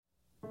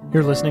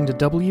You're listening to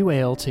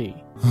WALT.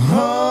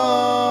 Homegrown.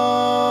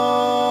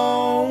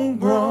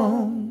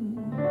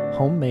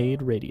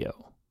 Homemade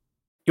radio.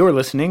 You're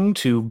listening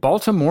to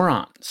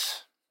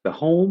Baltimoreans, The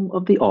home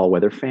of the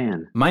all-weather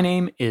fan. My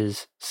name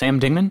is Sam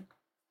Dingman.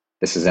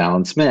 This is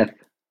Alan Smith.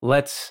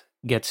 Let's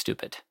get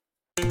stupid.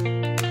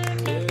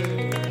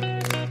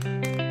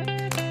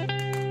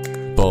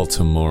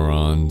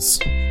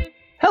 Baltimoreans.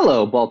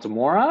 Hello,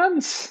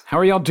 Baltimoreans. How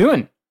are y'all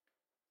doing?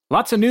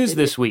 Lots of news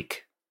this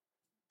week.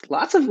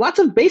 Lots of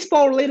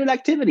baseball-related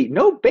activity.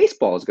 No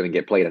baseball is going to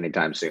get played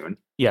anytime soon.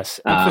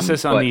 Yes,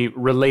 emphasis on the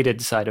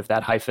related side of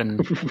that hyphen.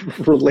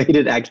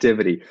 Related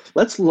activity.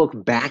 Let's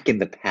look back in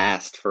the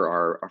past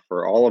for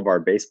all of our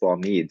baseball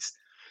needs.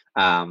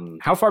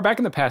 How far back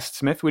in the past,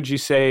 Smith, would you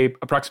say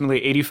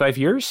approximately 85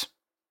 years?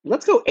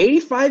 Let's go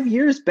 85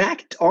 years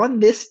back on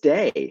this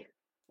day.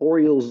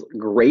 Orioles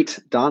great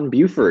Don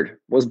Buford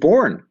was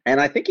born,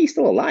 and I think he's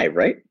still alive,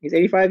 right? He's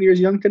 85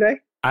 years young today.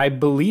 I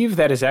believe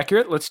that is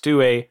accurate. Let's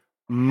do a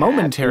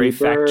momentary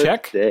fact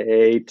check. Happy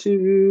birthday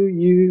to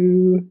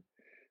you.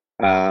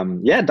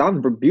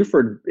 Don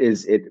Buford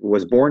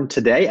was born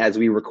today as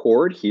we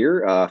record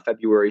here,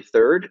 February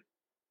 3rd,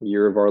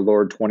 year of our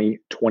Lord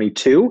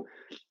 2022.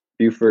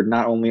 Buford,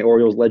 not only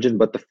Orioles legend,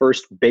 but the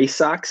first Bay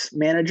Sox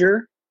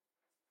manager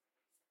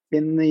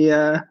in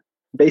the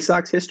Bay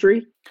Sox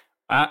history.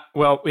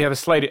 Well, we have a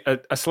slight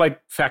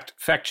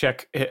fact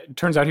check. It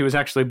turns out he was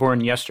actually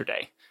born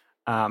yesterday.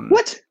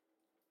 What?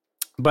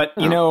 But,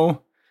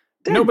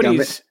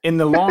 nobody's in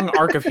the long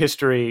arc of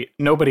history,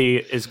 nobody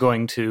is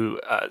going to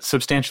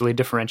substantially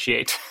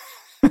differentiate.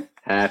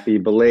 Happy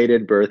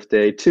belated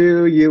birthday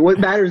to you. What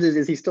matters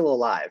is he still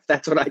alive?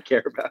 That's what I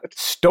care about.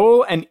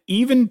 Stole an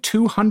even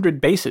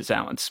 200 bases,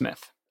 Alan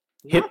Smith.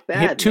 Hit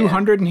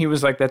 200 and he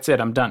was like, that's it,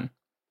 I'm done.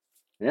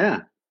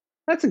 Yeah,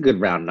 that's a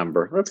good round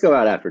number. Let's go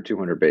out after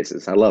 200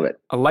 bases. I love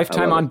it. A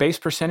lifetime on-base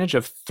percentage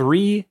of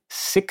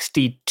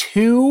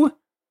 .362.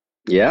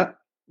 Yeah.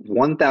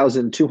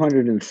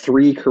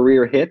 1,203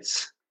 career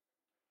hits.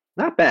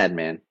 Not bad,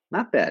 man.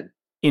 Not bad.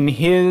 In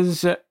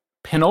his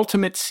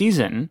penultimate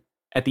season,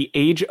 at the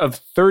age of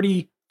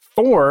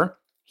 34,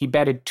 he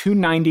batted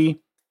 .290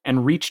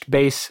 and reached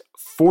base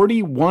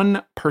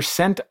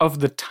 41% of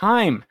the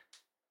time,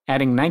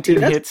 adding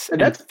 19 hits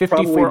and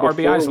 54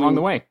 RBIs along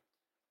the way.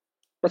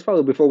 That's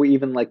probably before we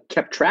even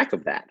kept track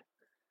of that.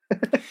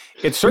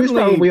 It's certainly he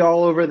was probably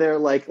all over there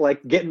like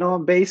getting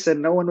on base,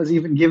 and no one was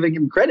even giving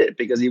him credit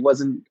because he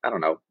wasn't, I don't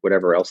know,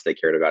 whatever else they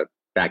cared about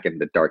back in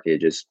the dark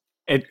ages.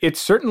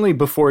 It's certainly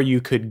before you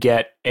could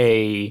get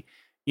a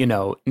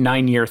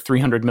 9-year,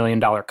 $300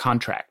 million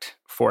contract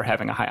for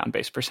having a high on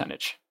base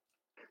percentage.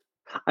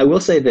 I will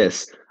say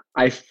this.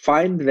 I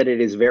find that it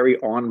is very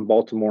on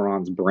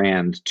Baltimoreans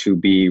brand to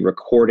be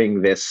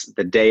recording this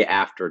the day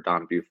after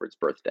Don Buford's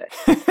birthday.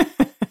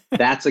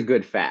 That's a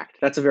good fact.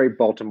 That's a very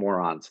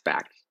Baltimoreans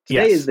fact.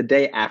 Today is the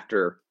day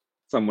after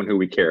someone who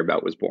we care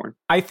about was born.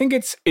 I think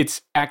it's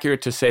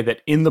accurate to say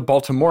that in the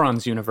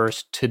Baltimoreans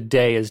universe,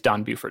 today is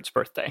Don Buford's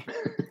birthday.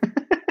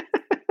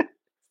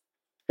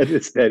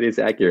 That is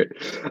accurate.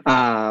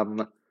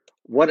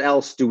 What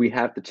else do we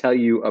have to tell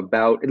you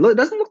about? It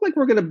doesn't look like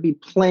we're going to be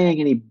playing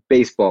any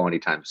baseball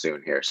anytime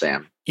soon here,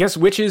 Sam. Yes,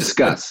 which is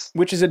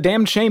a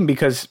damn shame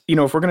because,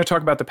 if we're going to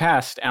talk about the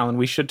past, Alan,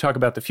 we should talk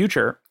about the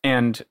future.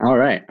 And all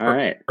right.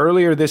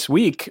 Earlier this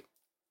week,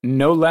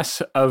 no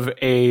less of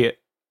a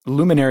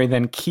luminary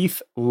than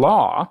Keith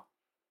Law,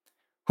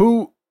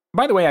 who,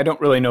 by the way, I don't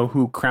really know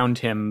who crowned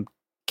him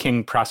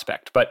King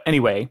Prospect, but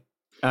anyway,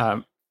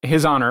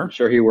 his honor. I'm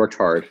sure he worked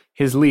hard.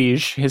 His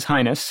liege, His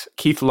Highness,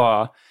 Keith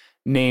Law,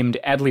 named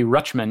Adley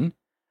Rutschman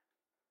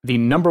the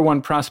number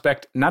one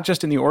prospect, not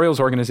just in the Orioles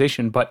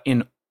organization, but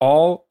in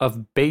all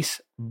of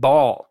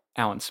baseball,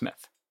 Alan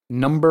Smith.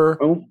 Number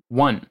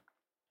one.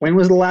 When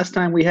was the last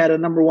time we had a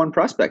number one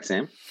prospect,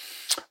 Sam?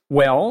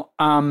 Well,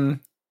 I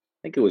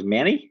think it was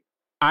Manny.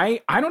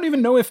 I don't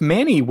even know if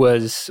Manny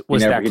was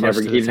that close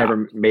to the top. He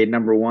never made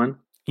number one?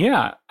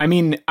 Yeah. I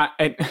mean,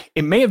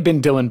 it may have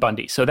been Dylan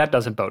Bundy, so that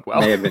doesn't bode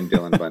well. May have been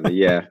Dylan Bundy,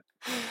 yeah.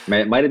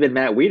 It might have been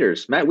Matt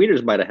Wieters. Matt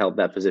Wieters might have held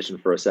that position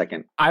for a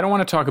second. I don't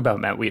want to talk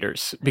about Matt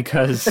Wieters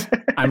because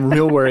I'm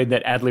real worried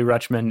that Adley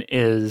Rutschman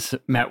is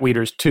Matt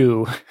Wieters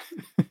 2.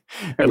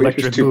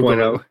 Electric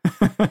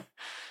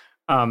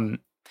 2.0.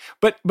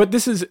 But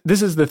this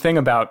is the thing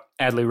about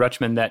Adley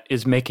Rutschman that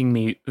is making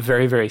me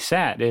very, very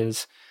sad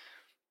is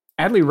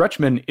Adley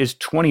Rutschman is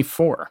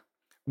 24,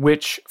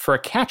 which for a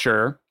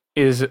catcher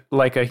is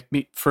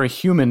for a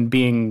human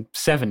being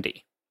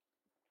 70.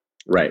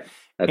 Right.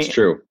 That's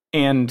true.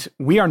 And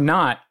we are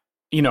not,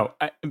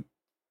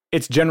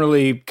 it's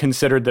generally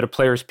considered that a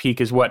player's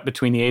peak is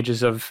between the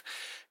ages of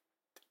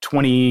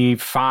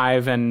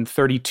 25 and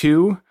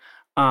 32.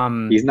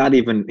 He's not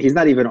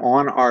even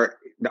on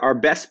our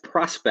best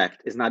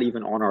prospect is not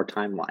even on our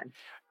timeline.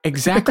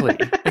 Exactly.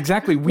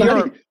 We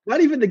are not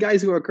even the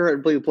guys who are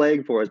currently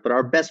playing for us, but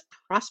our best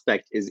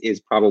prospect is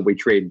probably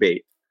trade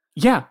bait.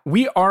 Yeah,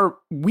 we are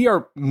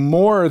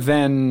more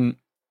than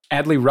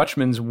Adley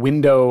Rutschman's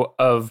window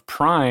of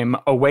prime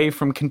away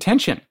from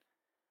contention.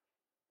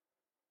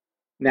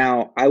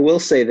 Now, I will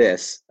say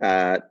this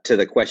to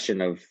the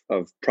question of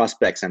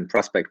prospects and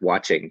prospect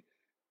watching.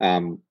 I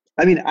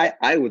mean,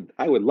 I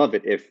would love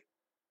it if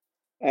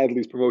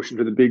Adley's promotion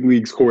to the big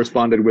leagues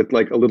corresponded with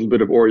like a little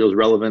bit of Orioles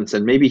relevance,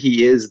 and maybe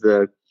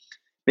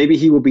maybe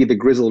he will be the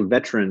grizzled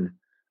veteran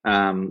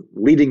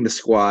leading the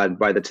squad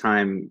by the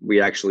time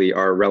we actually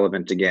are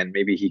relevant again.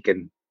 Maybe he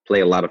can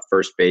play a lot of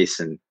first base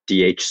and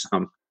DH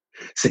some,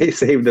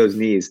 save those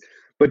knees.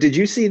 But did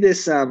you see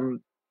this?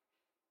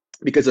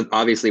 Because of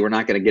obviously we're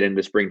not going to get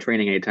into spring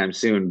training anytime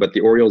soon, but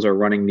the Orioles are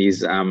running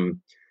these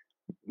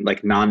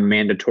like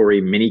non-mandatory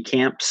mini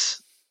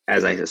camps,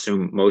 as I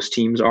assume most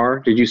teams are.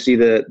 Did you see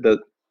the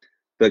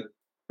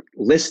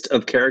list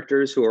of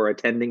characters who are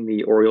attending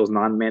the Orioles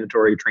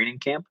non-mandatory training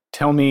camp?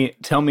 Tell me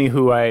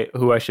who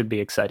I should be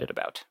excited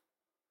about.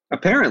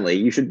 Apparently,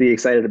 you should be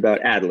excited about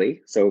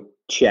Adley. So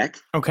check.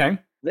 Okay.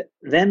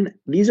 Then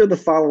these are the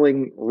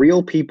following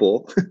real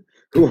people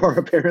who are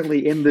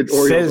apparently in the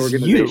Orioles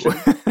organization.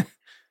 You.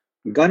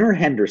 Gunnar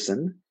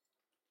Henderson,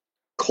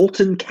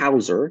 Colton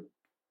Cowser,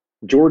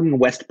 Jordan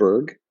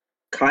Westberg,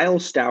 Kyle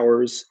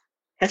Stowers,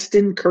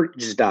 Heston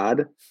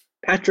Kjerstad,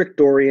 Patrick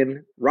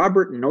Dorian,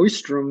 Robert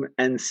Neustrom,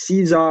 and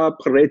Cesar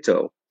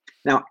Pareto.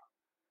 Now,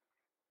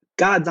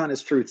 God's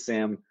honest truth,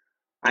 Sam,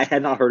 I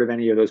had not heard of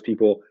any of those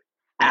people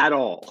at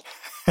all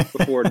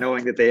before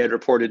knowing that they had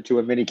reported to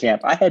a minicamp.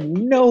 I had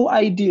no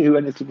idea who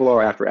any of these people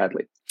are after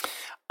Adley.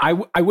 I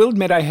will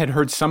admit I had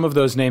heard some of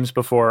those names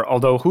before,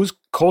 although who's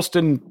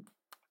Colston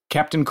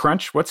Captain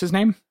Crunch? What's his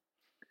name?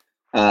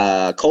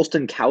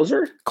 Colston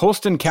Cowser?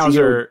 Colston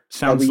Cowser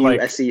sounds like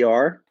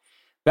WSER.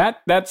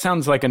 That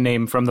sounds like a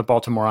name from the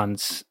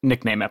Baltimoreans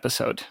nickname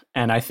episode,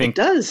 and I think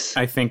it does.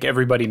 I think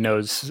everybody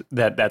knows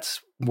that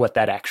that's what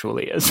that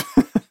actually is.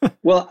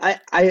 Well,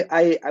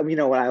 I you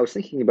know, when I was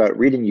thinking about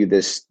reading you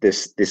this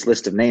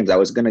list of names, I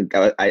was gonna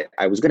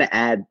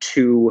add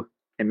two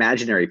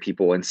imaginary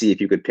people and see if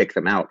you could pick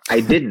them out.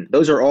 I didn't.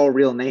 Those are all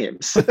real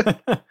names.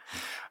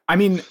 I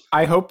mean,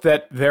 I hope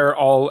that they're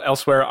all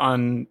elsewhere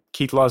on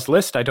Keith Law's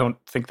list. I don't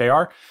think they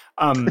are.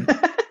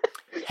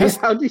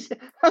 How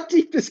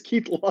deep does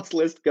Keith Law's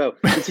list go?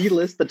 Does he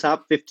list the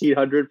top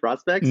 1,500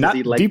 prospects? Not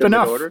he deep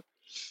enough. Order?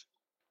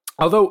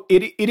 Although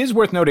it is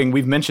worth noting,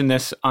 we've mentioned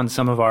this on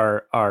some of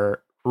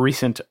our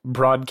recent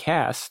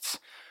broadcasts,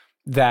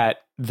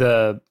 that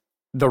the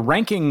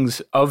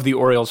rankings of the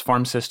Orioles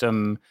farm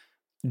system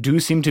do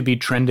seem to be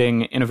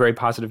trending in a very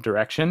positive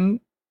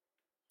direction.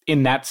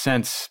 In that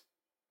sense,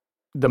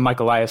 the Mike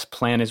Elias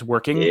plan is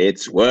working.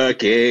 It's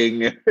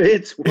working.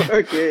 It's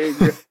working.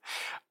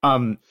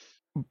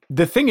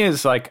 The thing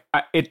is, like,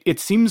 it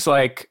seems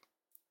like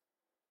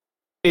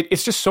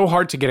it's just so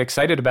hard to get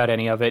excited about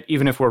any of it,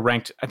 even if we're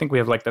ranked. I think we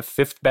have like the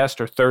 5th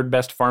best or 3rd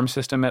best farm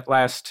system at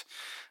last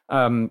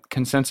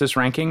consensus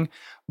ranking.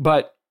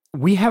 But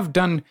we have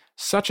done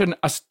such an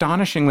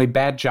astonishingly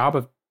bad job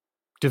of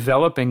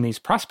developing these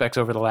prospects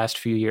over the last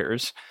few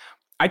years.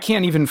 I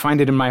can't even find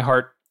it in my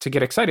heart to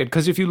get excited,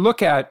 because if you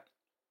look at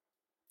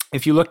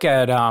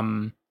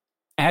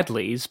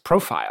Adley's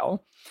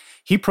profile,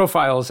 he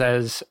profiles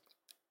as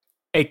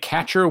a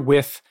catcher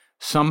with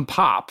some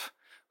pop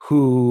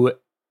who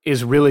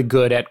is really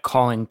good at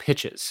calling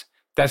pitches.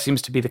 That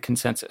seems to be the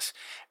consensus.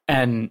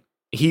 And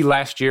he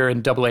last year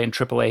in AA and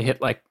AAA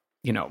hit like,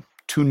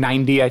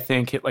 290, I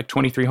think, hit like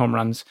 23 home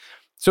runs.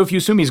 So if you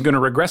assume he's going to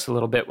regress a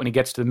little bit when he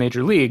gets to the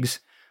major leagues,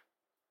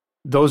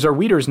 those are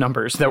Wieters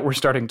numbers that we're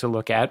starting to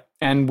look at.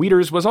 And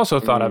Wieters was also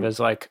thought of as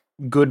like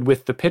good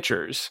with the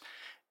pitchers.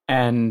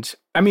 And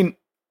I mean,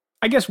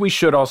 I guess we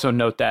should also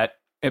note that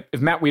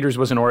if Matt Wieters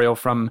was an Oriole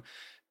from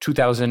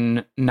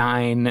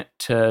 2009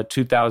 to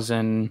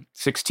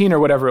 2016 or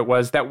whatever it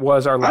was, that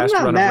was our last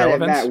run of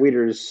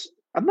relevance.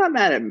 I'm not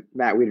mad at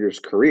Matt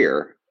Wieters'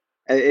 career.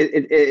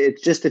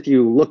 It's just, if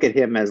you look at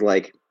him as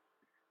like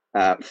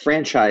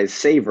franchise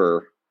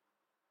saver,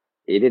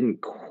 he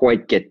didn't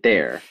quite get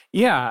there.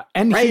 Yeah,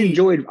 and I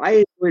enjoyed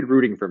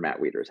rooting for Matt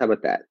Wieters. How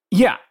about that?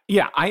 Yeah,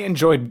 I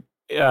enjoyed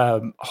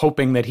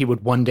hoping that he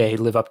would one day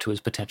live up to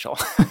his potential.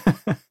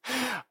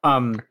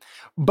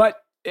 But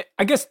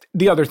I guess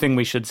the other thing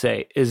we should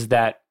say is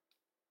that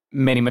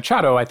Manny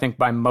Machado, I think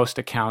by most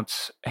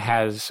accounts,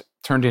 has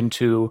turned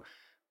into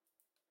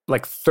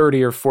like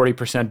 30 or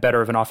 40%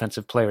 better of an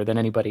offensive player than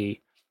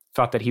anybody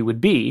thought that he would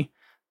be.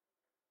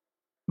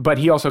 But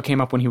he also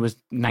came up when he was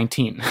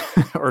 19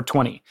 or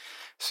 20.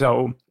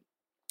 So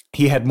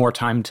he had more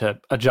time to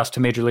adjust to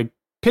major league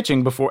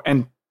pitching before,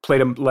 and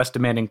played a less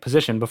demanding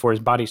position before his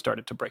body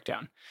started to break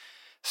down.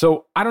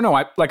 So I don't know.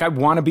 I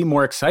want to be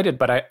more excited,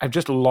 but I've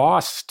just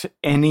lost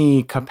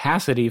any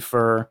capacity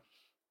for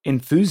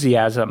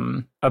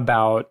enthusiasm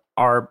about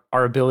our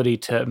ability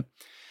to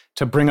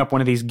bring up one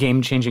of these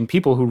game-changing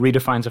people who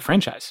redefines a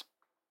franchise.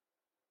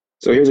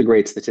 So here's a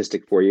great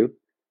statistic for you.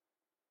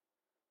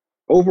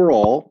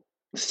 Overall,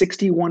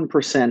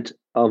 61%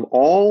 of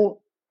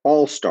all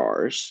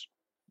All-Stars,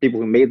 people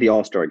who made the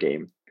All-Star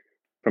game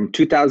from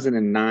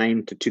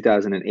 2009 to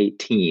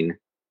 2018,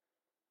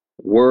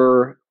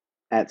 were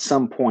at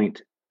some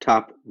point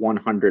top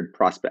 100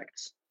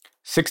 prospects.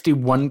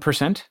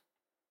 61%?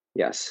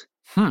 Yes.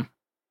 Hmm.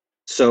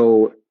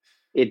 So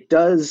it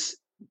does.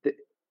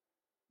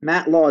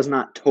 Matt Law is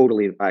not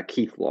totally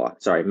Keith Law.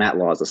 Sorry, Matt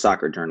Law is a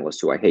soccer journalist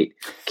who I hate.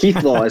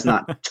 Keith Law is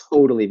not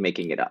totally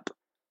making it up.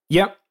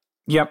 Yep.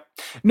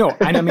 No,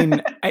 and I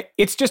mean,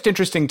 it's just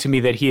interesting to me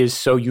that he is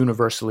so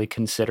universally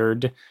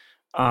considered.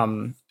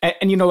 And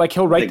like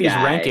he'll write these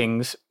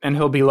rankings and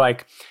he'll be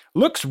like,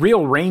 looks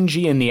real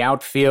rangy in the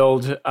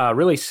outfield,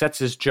 really sets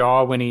his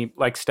jaw when he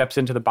like steps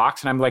into the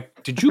box. And I'm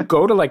like, did you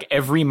go to like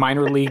every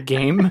minor league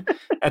game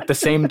at the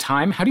same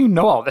time? How do you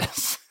know all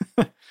this?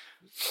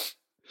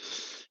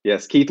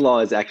 Yes, Keith Law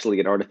is actually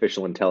an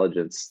artificial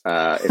intelligence.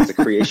 It's a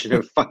creation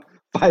of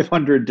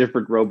 500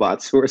 different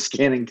robots who are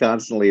scanning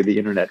constantly the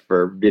internet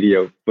for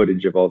video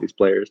footage of all these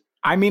players.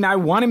 I mean, I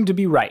want him to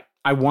be right.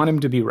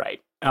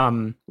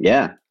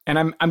 Yeah.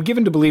 And I'm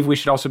given to believe we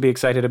should also be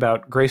excited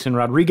about Grayson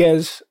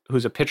Rodriguez,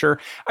 who's a pitcher.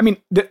 I mean,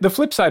 the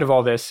flip side of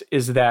all this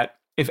is that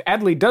if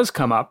Adley does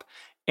come up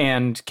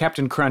and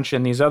Captain Crunch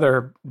and these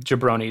other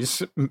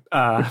jabronis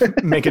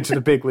make it to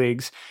the big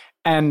leagues,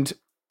 and,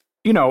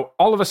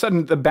 all of a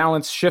sudden the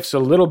balance shifts a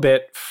little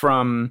bit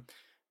from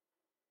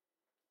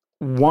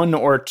one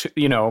or two,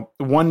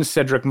 one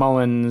Cedric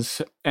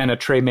Mullins and a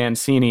Trey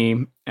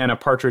Mancini and a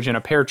partridge in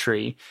a pear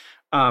tree,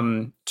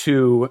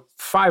 to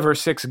 5 or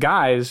 6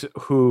 guys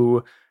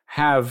who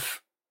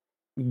have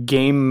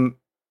game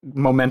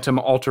momentum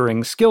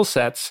altering skill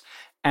sets.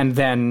 And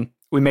then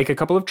we make a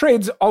couple of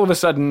trades. All of a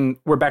sudden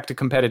we're back to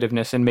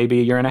competitiveness in maybe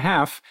a year and a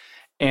half.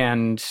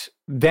 And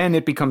then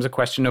it becomes a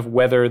question of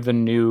whether the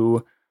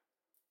new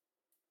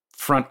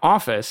front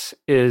office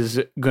is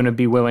going to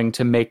be willing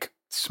to make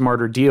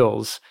smarter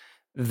deals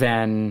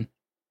than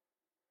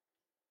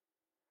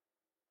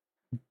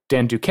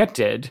Dan Duquette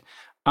did.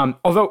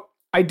 Although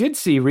I did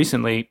see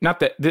recently, not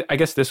that I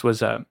guess this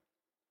was a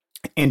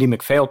Andy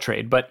McPhail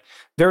trade, but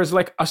there is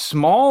like a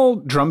small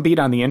drumbeat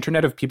on the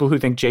internet of people who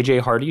think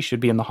JJ Hardy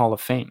should be in the Hall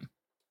of Fame.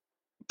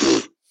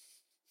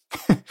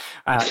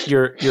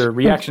 Your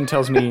reaction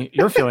tells me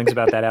your feelings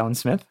about that, Alan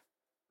Smith.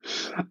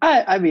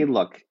 I mean,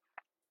 look,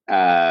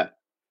 I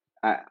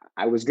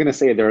was going to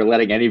say they're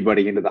letting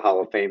anybody into the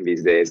Hall of Fame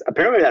these days.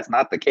 Apparently that's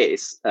not the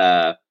case.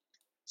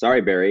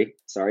 Sorry, Barry.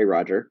 Sorry,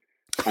 Roger.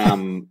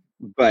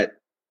 But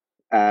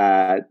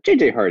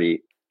JJ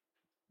Hardy,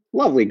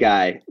 lovely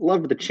guy.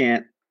 Loved the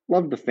chant.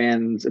 Loved the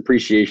fans'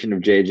 appreciation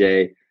of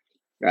JJ.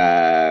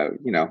 I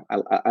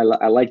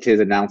liked his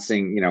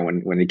announcing.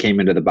 When he came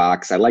into the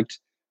box, I liked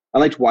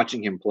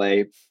watching him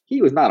play.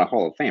 He was not a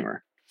Hall of Famer.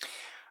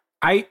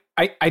 I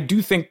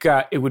do think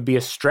it would be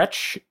a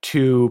stretch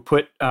to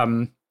put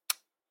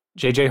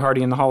JJ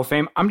Hardy in the Hall of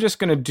Fame. I'm just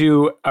going to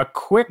do a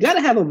quick. You got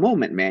to have a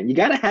moment, man. You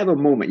got to have a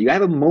moment. You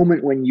have a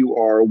moment when you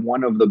are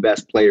one of the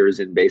best players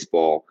in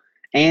baseball,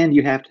 and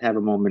you have to have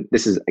a moment.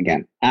 This is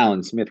again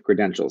Alan Smith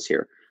credentials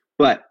here,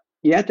 but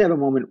you have to have a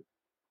moment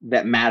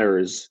that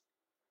matters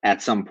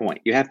at some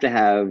point. You have to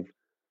have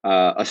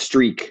a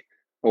streak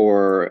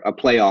or a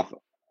playoff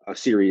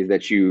series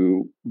that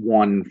you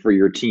won for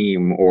your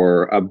team,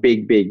 or a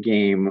big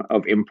game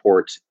of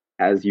import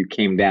as you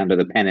came down to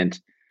the pennant.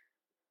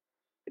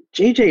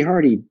 JJ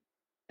Hardy,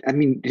 I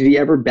mean, did he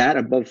ever bat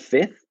above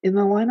 5th in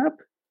the lineup?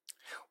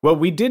 Well,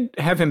 we did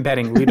have him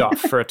batting leadoff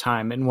for a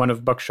time in one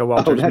of Buck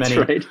Showalter's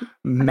many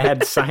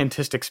mad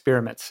scientist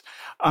experiments.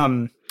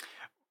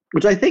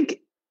 Which I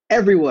think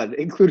everyone,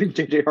 including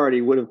JJ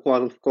Hardy, would have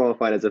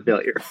qualified as a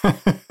failure.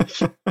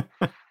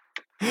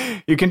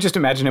 You can just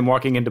imagine him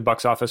walking into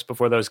Buck's office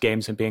before those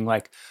games and being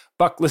like,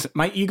 Buck, listen,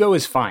 my ego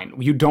is fine.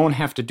 You don't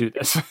have to do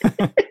this.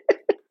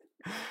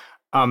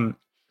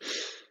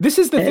 This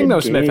is the thing,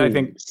 though, Smith, I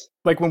think,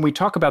 like when we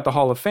talk about the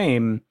Hall of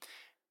Fame,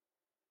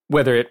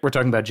 whether we're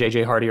talking about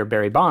JJ Hardy or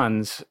Barry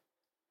Bonds,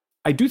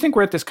 I do think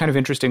we're at this kind of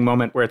interesting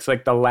moment where it's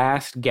like the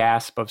last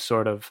gasp of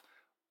sort of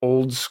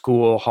old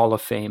school Hall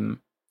of Fame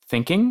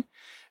thinking,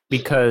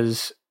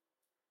 because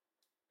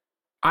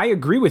I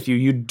agree with you.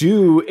 You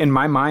do, in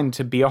my mind,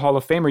 to be a Hall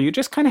of Famer, you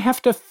just kind of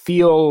have to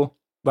feel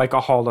like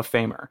a Hall of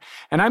Famer.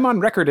 And I'm on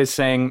record as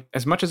saying,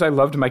 as much as I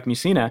loved Mike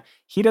Mussina,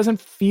 he doesn't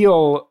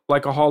feel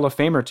like a Hall of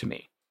Famer to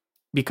me,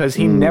 because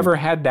he never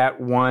had that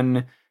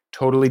one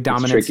totally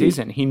dominant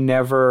season. He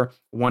never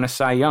won a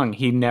Cy Young.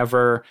 He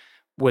never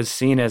was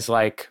seen as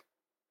like,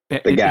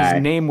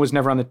 his name was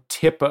never on the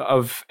tip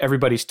of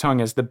everybody's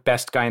tongue as the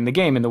best guy in the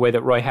game in the way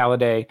that Roy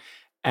Halladay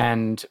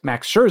and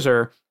Max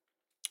Scherzer,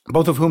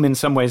 both of whom in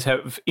some ways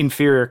have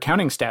inferior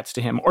counting stats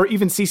to him, or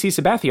even CC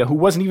Sabathia, who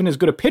wasn't even as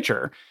good a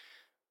pitcher.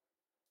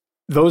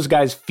 Those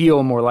guys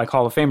feel more like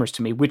Hall of Famers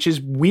to me, which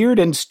is weird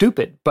and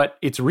stupid, but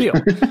it's real.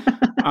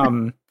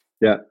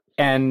 Yeah.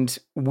 And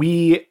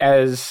we,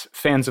 as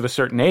fans of a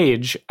certain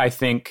age, I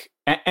think,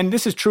 and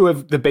this is true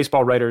of the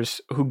baseball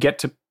writers who get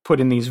to put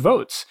in these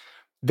votes,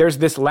 there's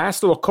this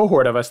last little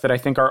cohort of us that I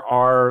think are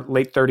our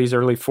late 30s,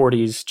 early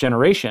 40s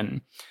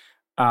generation,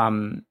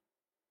 by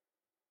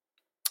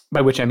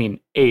which I mean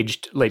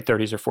aged late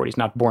 30s or 40s,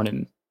 not born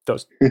in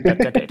that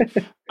decade.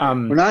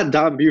 We're not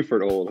Don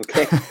Buford old,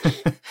 okay?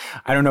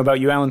 I don't know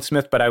about you, Alan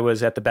Smith, but I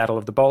was at the Battle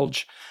of the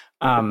Bulge.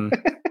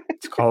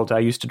 It's called I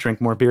Used to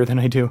Drink More Beer Than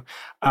I Do.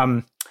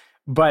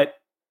 But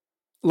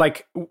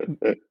like,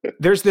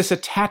 there's this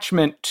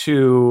attachment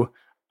to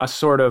a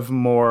sort of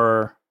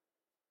more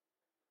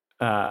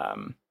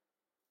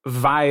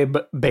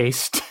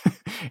vibe-based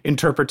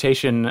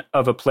interpretation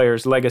of a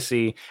player's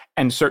legacy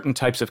and certain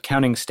types of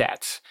counting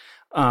stats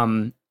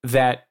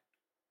that,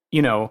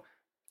 you know,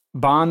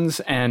 Bonds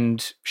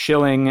and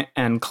Schilling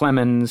and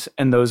Clemens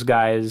and those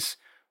guys,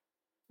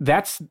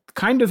 that's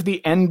kind of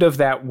the end of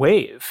that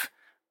wave.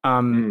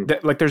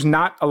 That, like, there's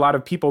not a lot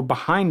of people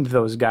behind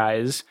those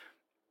guys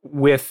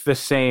with the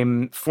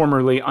same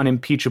formerly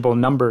unimpeachable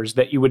numbers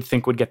that you would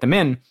think would get them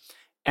in.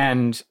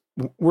 And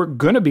we're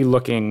going to be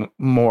looking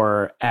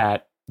more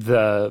at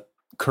the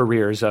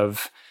careers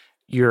of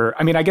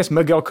I guess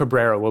Miguel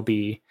Cabrera will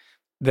be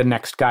the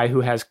next guy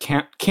who has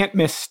can't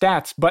miss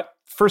stats. But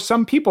for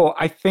some people,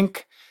 I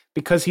think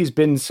because he's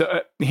been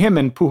him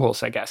and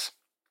Pujols, I guess.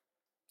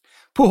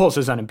 Pujols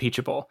is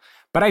unimpeachable.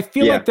 But I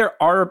feel like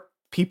there are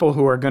people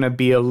who are going to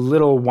be a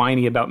little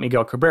whiny about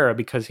Miguel Cabrera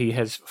because he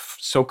has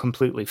so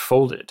completely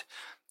folded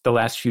the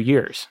last few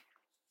years.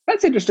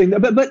 That's interesting,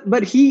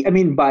 but he, I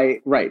mean,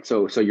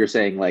 so you're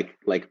saying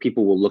like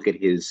people will look at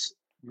his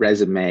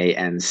resume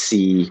and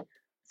see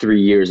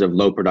 3 years of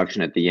low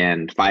production at the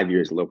end, 5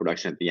 years of low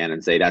production at the end,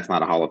 and say that's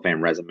not a Hall of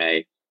Fame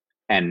resume,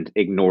 and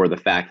ignore the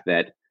fact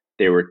that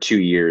there were 2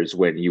 years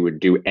when you would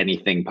do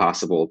anything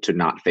possible to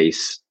not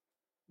face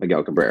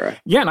Miguel Cabrera.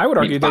 Yeah, and I would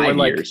argue there were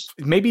like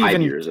maybe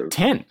even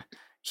 10.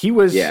 He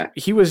was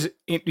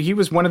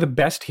one of the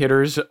best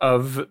hitters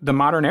of the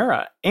modern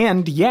era,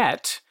 and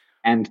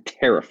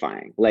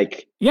terrifying.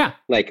 Like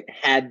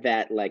had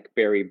that like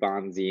Barry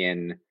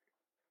Bondsian,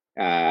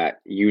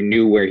 you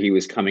knew where he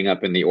was coming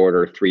up in the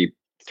order, three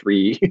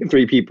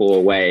people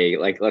away.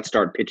 Like, let's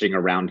start pitching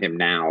around him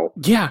now.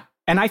 Yeah,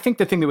 and I think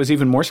the thing that was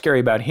even more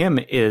scary about him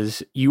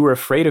is you were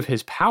afraid of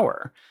his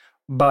power,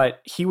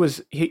 but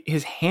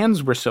his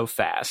hands were so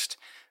fast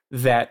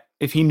that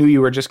if he knew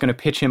you were just going to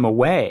pitch him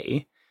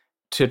away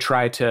to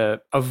try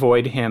to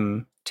avoid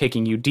him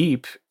taking you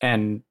deep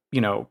and,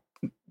 you know,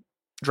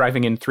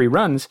 driving in 3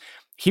 runs,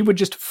 he would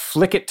just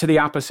flick it to the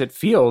opposite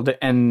field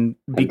and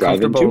be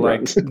comfortable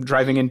like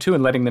driving in 2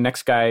 and letting the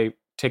next guy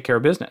take care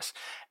of business.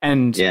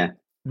 And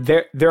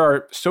there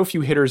are so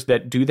few hitters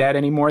that do that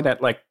anymore,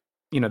 that, like,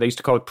 you know, they used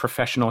to call it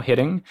professional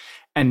hitting.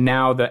 And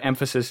now the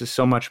emphasis is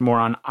so much more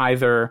on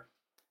either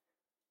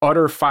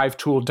utter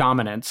 5-tool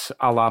dominance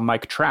a la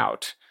Mike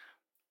Trout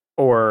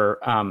or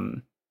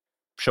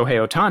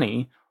Shohei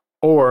Ohtani,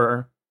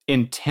 or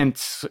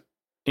intense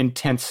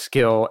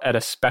skill at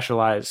a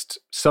specialized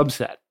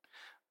subset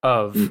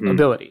of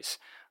abilities.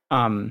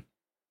 And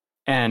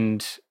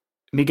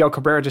Miguel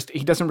Cabrera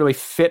he doesn't really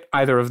fit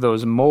either of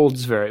those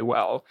molds very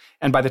well.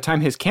 And by the time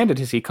his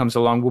candidacy comes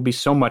along, we'll be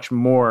so much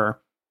more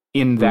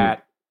in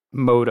that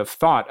mode of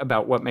thought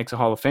about what makes a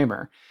Hall of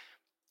Famer.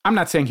 I'm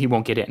not saying he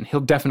won't get in. He'll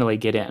definitely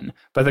get in.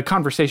 But the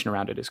conversation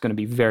around it is going to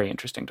be very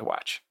interesting to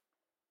watch.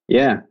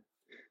 Yeah.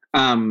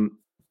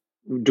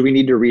 Do we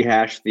need to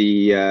rehash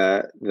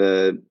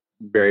the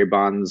Barry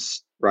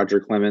Bonds, Roger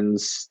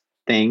Clemens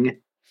thing? I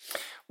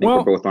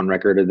think we're both on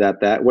record of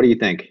that. What do you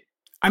think?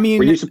 I mean,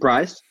 were you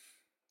surprised?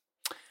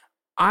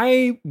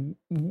 I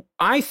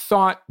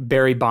thought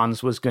Barry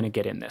Bonds was going to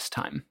get in this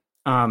time.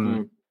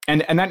 And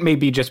that may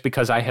be just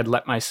because I had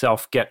let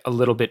myself get a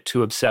little bit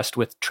too obsessed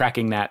with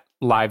tracking that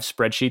live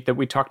spreadsheet that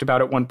we talked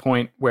about at one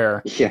point,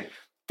 where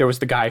there was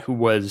the guy who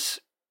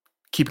was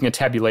keeping a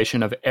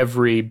tabulation of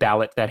every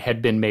ballot that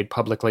had been made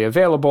publicly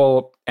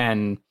available,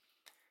 and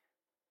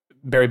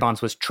Barry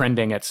Bonds was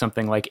trending at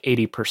something like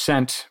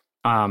 80%.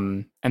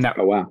 And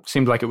that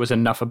seemed like it was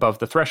enough above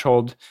the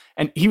threshold.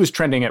 And he was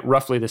trending at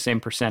roughly the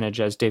same percentage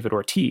as David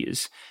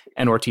Ortiz,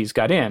 and Ortiz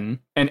got in.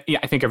 And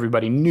I think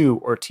everybody knew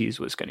Ortiz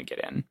was going to get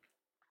in.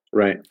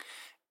 Right.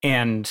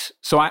 And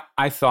so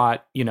I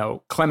thought, you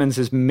know, Clemens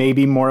is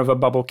maybe more of a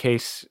bubble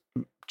case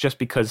just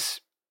because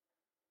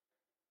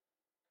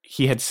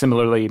he had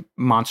similarly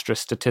monstrous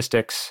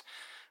statistics,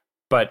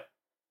 but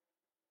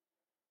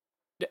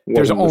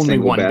there's only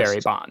one Barry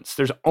Bonds.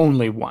 There's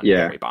only one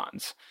Barry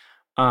Bonds.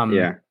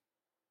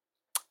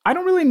 I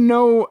don't really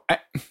know.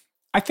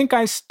 I think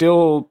I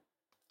still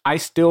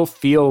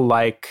feel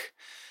like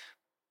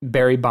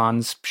Barry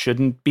Bonds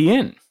shouldn't be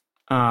in.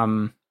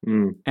 And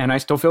I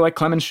still feel like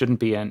Clemens shouldn't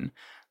be in.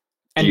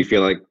 And do you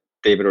feel like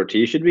David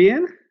Ortiz should be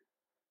in?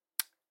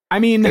 I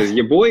mean, because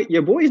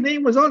your boy's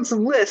name was on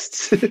some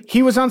lists.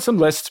 He was on some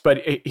lists, but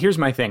here's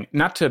my thing.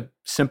 Not to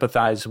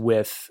sympathize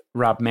with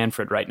Rob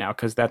Manfred right now,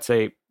 because that's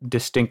a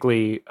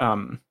distinctly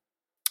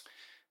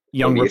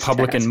young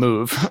Republican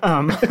move.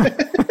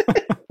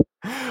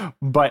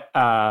 But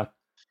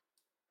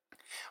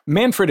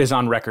Manfred is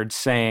on record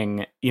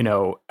saying, you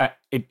know,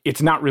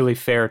 it's not really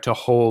fair to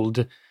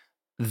hold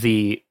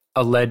the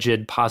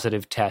alleged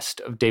positive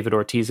test of David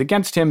Ortiz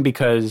against him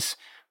because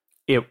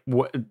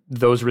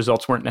those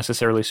results weren't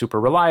necessarily super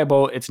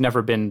reliable. It's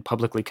never been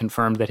publicly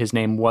confirmed that his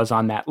name was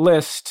on that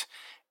list.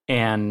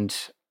 And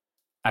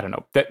I don't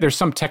know, there's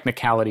some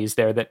technicalities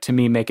there that to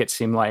me make it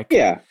seem like,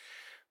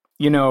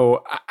 you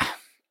know,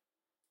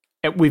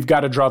 we've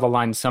got to draw the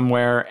line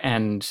somewhere,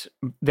 and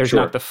there's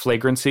Sure. not the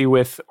flagrancy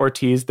with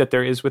Ortiz that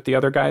there is with the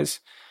other guys.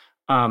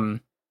 The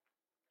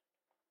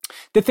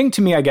thing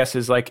to me, I guess,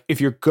 is like,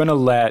 if you're going to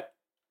let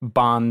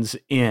Bonds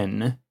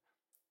in,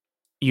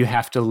 you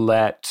have to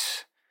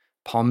let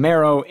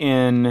Palmeiro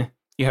in,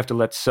 you have to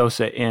let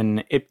Sosa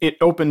in. It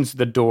opens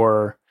the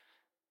door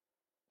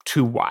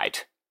too wide.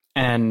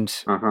 And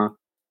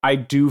I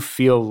do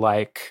feel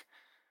like,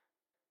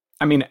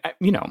 I mean,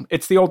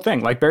 it's the old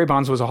thing. Like, Barry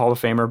Bonds was a Hall of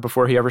Famer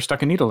before he ever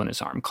stuck a needle in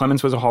his arm.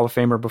 Clemens was a Hall of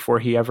Famer before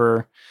he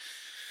ever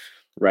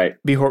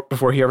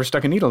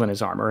stuck a needle in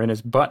his arm or in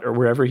his butt or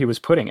wherever he was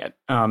putting it.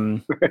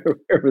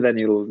 Wherever that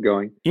needle was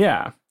going.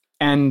 Yeah.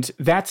 And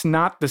that's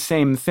not the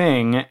same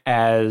thing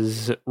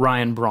as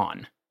Ryan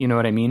Braun. You know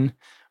what I mean?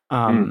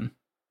 And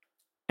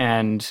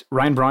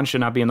Ryan Braun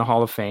should not be in the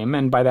Hall of Fame.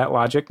 And by that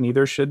logic,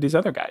 neither should these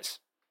other guys.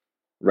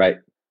 Right.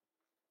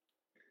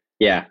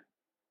 Yeah.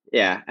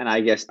 Yeah. And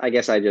I guess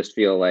I just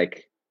feel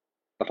like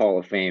the Hall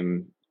of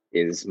Fame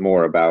is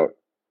more about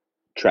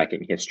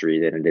tracking history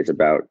than it is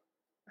about,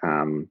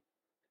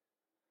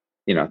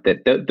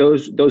 that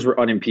those were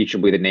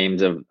unimpeachably the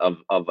names of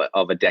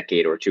a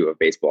decade or two of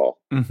baseball.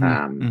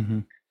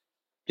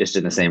 Just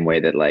in the same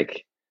way that,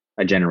 like,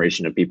 a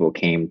generation of people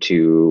came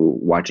to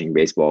watching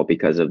baseball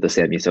because of the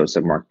Sammy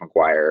Sosa, Mark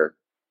McGwire,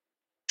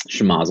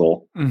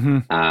 schmozzle.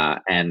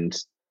 And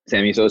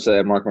Sammy Sosa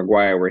and Mark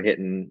McGwire were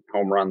hitting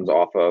home runs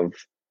off of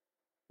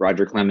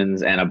Roger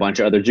Clemens and a bunch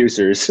of other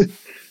juicers.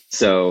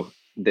 So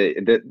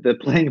the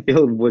playing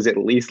field was at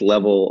least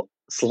level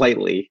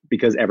slightly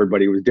because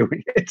everybody was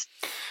doing it.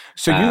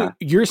 So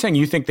you're saying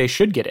you think they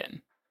should get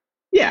in?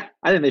 Yeah,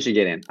 I think they should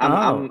get in.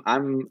 I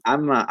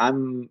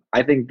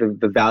think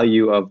the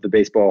value of the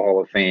Baseball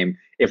Hall of Fame,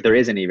 if there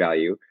is any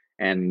value,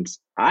 and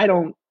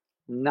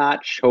not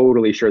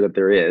totally sure that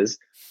there is,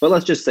 but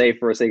let's just say,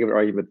 for the sake of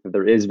argument, that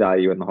there is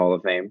value in the Hall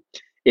of Fame.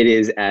 It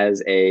is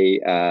as a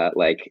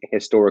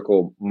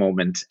historical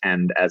moment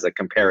and as a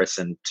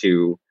comparison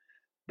to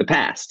the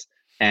past.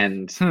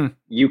 And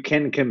you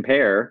can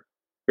compare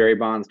Barry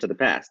Bonds to the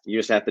past. You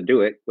just have to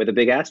do it with a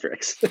big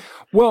asterisk.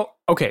 Well,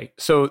 okay,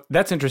 so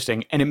that's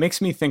interesting. And it makes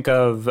me think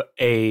of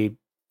a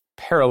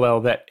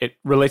parallel that it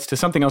relates to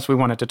something else we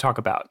wanted to talk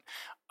about,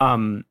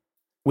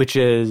 which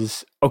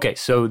is, okay,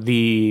 so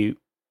the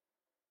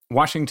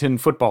Washington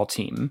football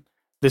team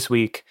this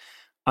week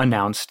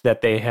announced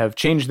that they have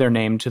changed their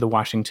name to the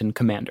Washington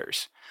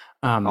Commanders.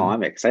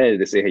 I'm excited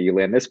to see how you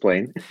land this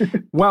plane.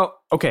 Well,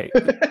 okay.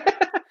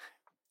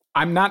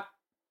 I'm not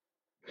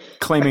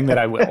claiming that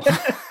I will.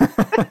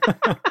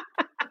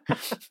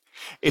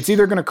 It's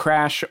either going to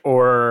crash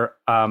or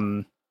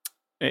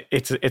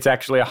it's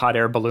actually a hot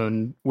air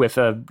balloon with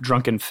a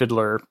drunken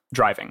fiddler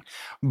driving.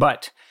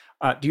 But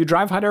do you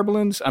drive hot air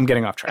balloons? I'm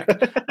getting off track.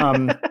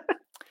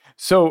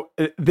 So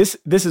this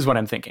is what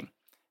I'm thinking.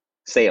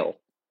 Sail.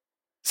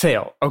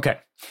 Okay.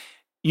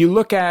 You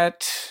look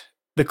at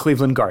the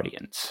Cleveland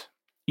Guardians.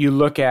 You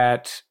look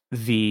at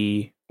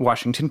the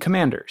Washington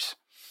Commanders.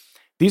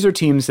 These are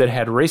teams that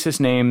had racist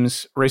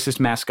names, racist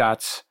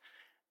mascots,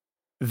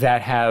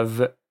 that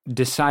have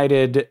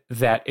decided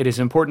that it is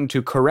important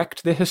to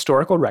correct the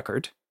historical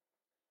record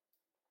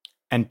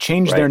and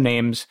change their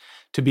names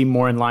to be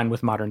more in line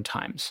with modern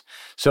times.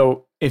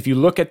 So if you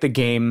look at the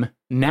game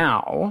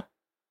now,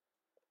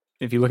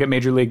 if you look at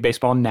Major League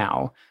Baseball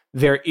now,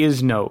 there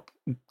is no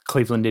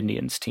Cleveland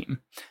Indians team.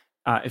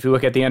 If you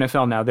look at the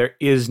NFL now, there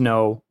is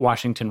no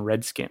Washington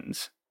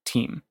Redskins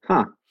team.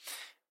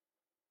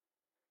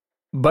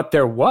 But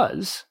there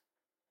was.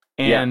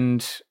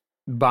 And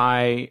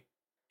by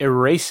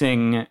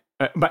changing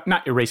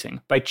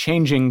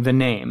the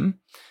name,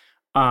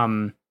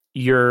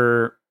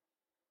 you're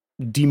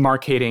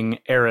demarcating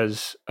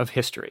eras of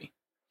history.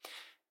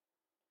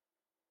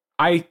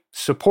 I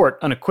support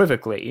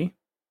unequivocally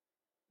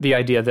the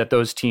idea that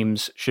those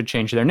teams should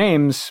change their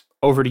names.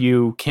 Over to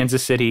you,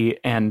 Kansas City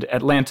and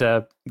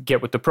Atlanta,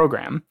 get with the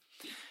program.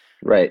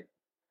 Right.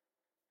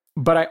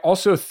 But I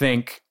also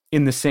think,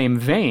 in the same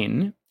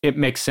vein, it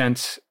makes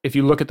sense, if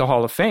you look at the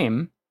Hall of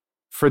Fame,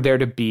 for there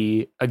to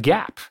be a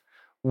gap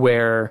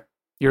where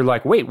you're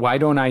like, wait, why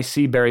don't I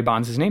see Barry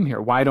Bonds' name here?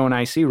 Why don't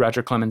I see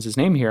Roger Clemens'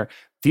 name here?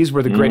 These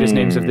were the greatest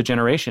names of the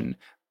generation.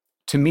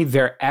 To me,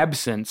 their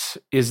absence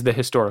is the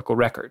historical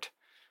record.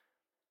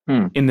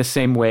 In the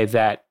same way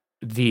that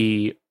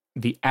the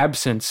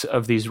absence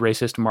of these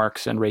racist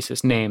marks and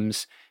racist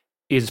names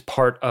is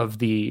part of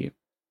the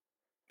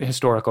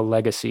historical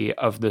legacy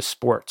of the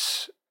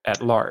sports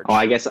at large. Oh,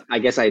 I guess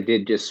I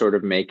did just sort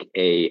of make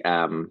a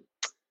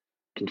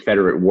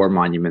Confederate war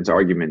monuments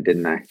argument,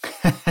 didn't I?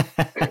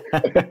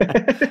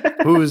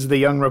 Who's the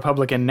young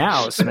Republican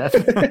now, Smith?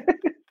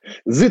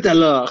 Zut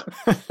alors.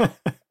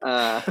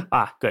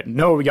 Good.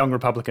 No young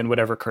Republican would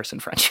ever curse in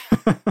French.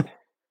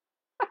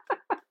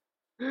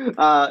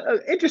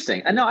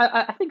 Interesting. I know.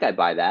 I think I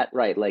buy that.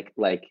 Right. Like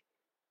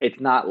it's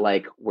not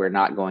like we're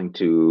not going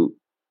to.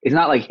 It's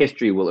not like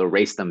history will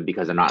erase them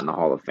because they're not in the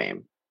Hall of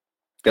Fame.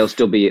 They'll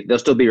still be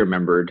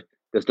remembered.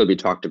 They'll still be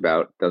talked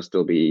about. They'll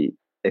still be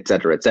et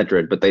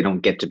cetera, but they don't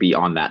get to be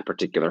on that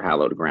particular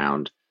hallowed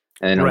ground,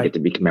 and they don't get to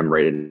be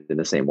commemorated in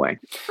the same way.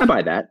 I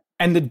buy that.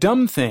 And the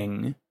dumb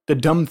thing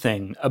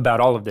about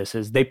all of this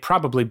is they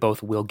probably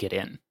both will get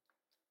in,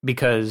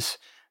 because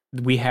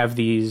we have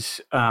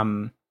these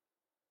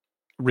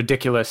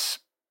ridiculous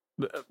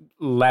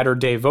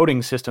latter-day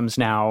voting systems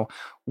now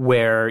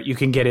where you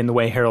can get in the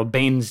way Harold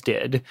Baines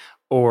did,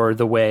 or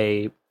the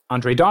way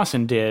Andre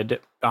Dawson did,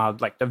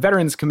 like the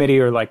Veterans Committee,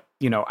 or like,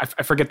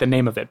 I forget the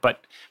name of it,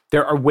 but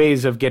there are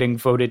ways of getting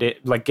voted,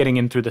 like getting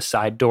in through the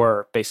side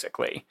door,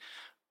 basically,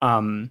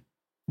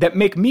 that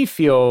make me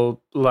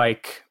feel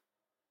like,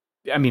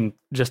 I mean,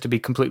 just to be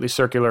completely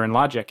circular in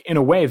logic, in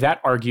a way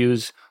that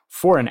argues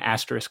for an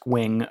asterisk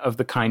wing of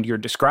the kind you're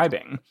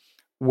describing,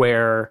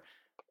 where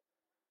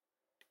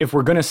if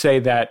we're going to say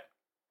that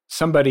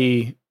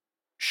somebody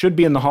should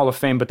be in the Hall of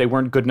Fame, but they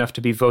weren't good enough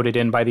to be voted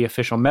in by the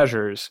official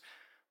measures,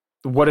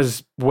 what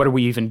are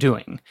we even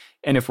doing?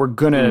 And if we're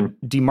going to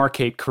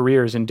demarcate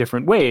careers in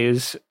different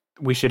ways,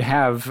 we should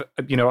have,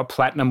 a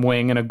platinum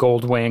wing and a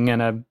gold wing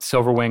and a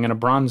silver wing and a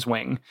bronze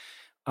wing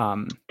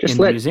in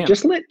the museum.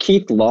 Just let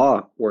Keith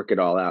Law work it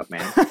all out,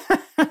 man.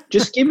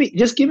 just give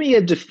me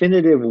a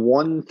definitive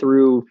 1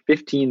 through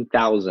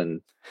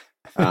 15,000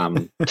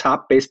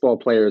 top baseball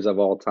players of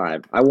all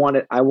time. I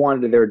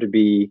wanted there to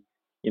be,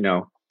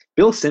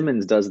 Bill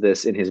Simmons does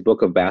this in his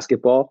book of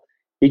basketball.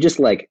 He just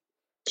like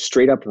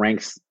straight up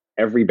ranks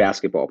every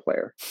basketball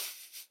player.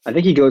 I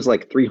think he goes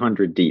like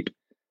 300 deep,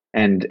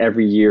 and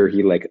every year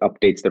he like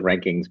updates the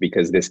rankings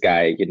because this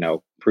guy,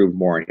 proved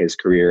more in his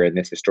career, and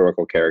this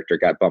historical character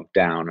got bumped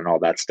down and all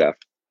that stuff.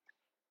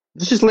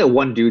 Let's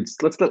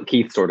let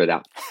Keith sort it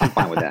out. I'm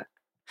fine with that.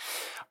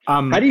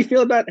 How do you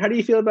feel about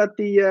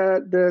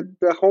the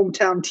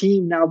hometown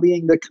team now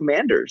being the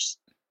Commanders?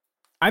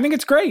 I think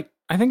it's great.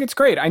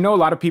 I know a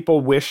lot of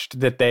people wished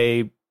that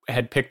they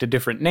had picked a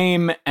different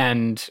name,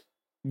 and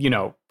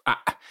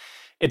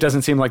it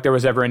doesn't seem like there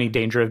was ever any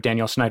danger of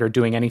Daniel Snyder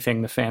doing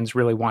anything the fans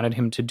really wanted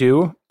him to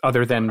do,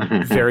 other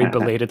than very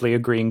belatedly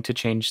agreeing to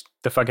change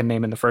the fucking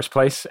name in the first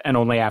place, and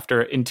only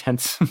after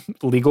intense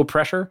legal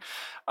pressure.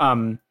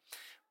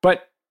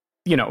 But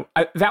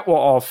that will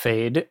all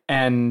fade,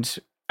 and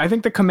I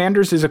think the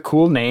Commanders is a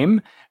cool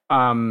name.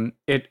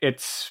 It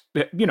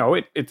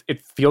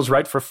feels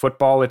right for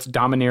football. It's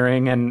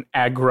domineering and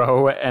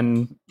aggro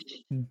and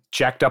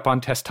jacked up on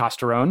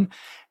testosterone.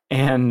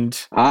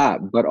 And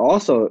but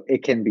also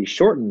it can be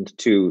shortened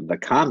to the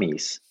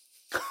Commies.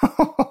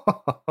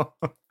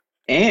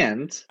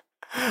 And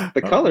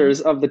the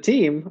colors of the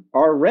team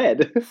are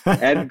red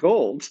and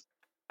gold.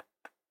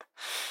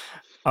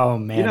 Oh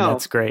man,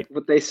 that's great.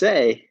 What they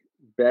say,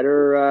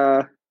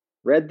 better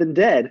red than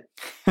dead.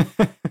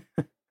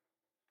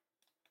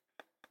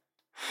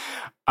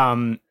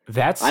 I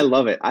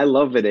love it. I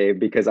love it, Abe,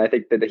 because I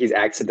think that he's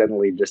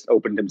accidentally just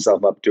opened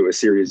himself up to a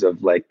series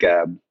of like,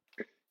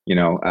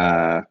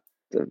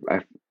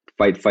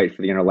 fight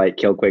for the inner light,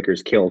 kill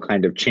Quakers kill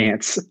kind of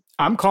chants.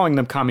 I'm calling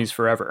them commies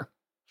forever.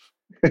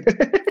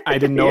 I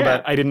didn't know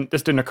that.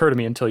 This didn't occur to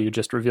me until you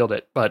just revealed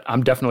it, but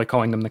I'm definitely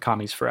calling them the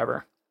commies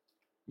forever.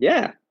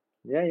 Yeah.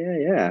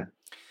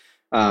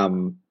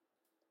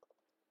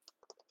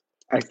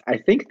 I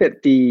think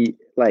that the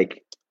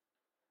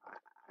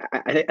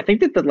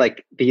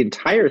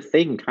entire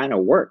thing kind of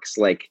works.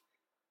 Like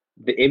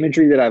the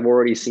imagery that I've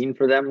already seen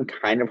for them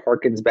kind of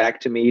harkens back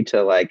to me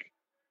to like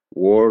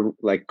war,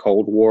 like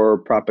Cold War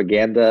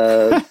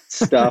propaganda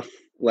stuff.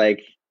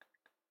 Like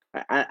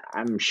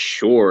I'm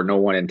sure no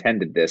one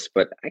intended this,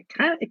 but it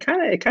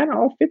kind of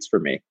all fits for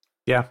me.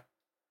 Yeah.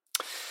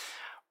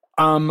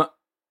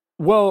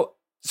 Well,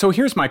 so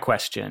here's my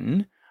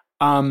question.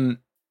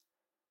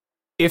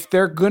 If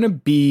they're going to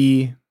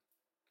be,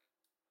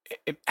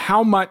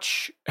 how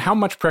much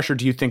pressure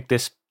do you think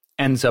this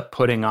ends up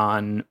putting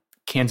on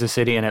Kansas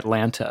City and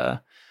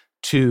Atlanta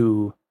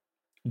to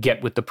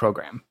get with the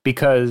program?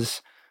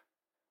 Because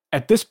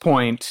at this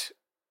point,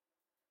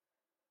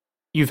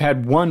 you've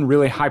had one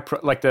really high,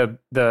 like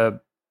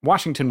the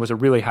Washington was a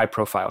really high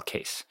profile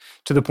case,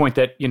 to the point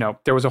that,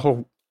 there was a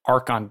whole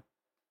arc on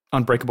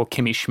Unbreakable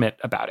Kimmy Schmidt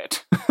about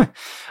it.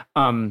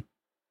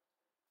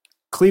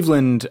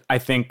 Cleveland, I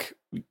think,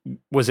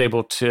 was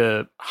able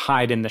to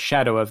hide in the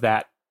shadow of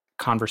that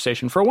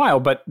conversation for a while,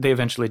 but they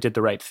eventually did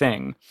the right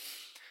thing.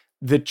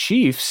 The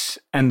Chiefs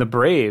and the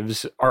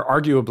Braves are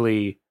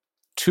arguably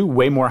two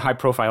way more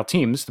high-profile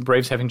teams, the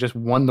Braves having just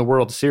won the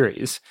World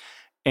Series,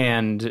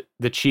 and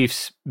the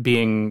Chiefs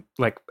being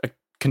like a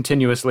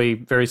continuously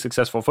very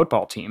successful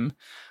football team.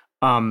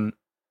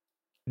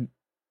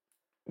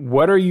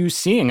 What are you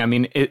seeing? I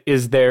mean,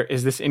 is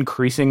this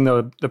increasing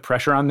the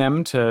pressure on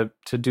them to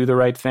do the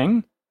right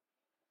thing?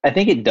 I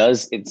think it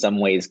does in some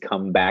ways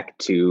come back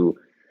to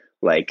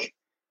like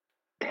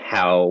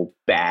how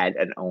bad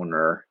an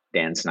owner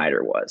Dan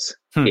Snyder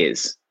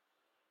is.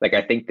 Like,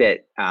 I think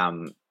that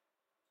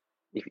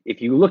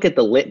if you look at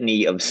the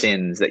litany of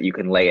sins that you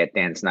can lay at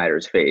Dan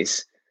Snyder's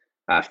feet,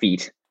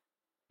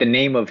 the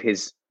name of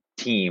his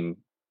team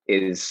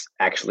is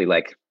actually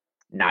like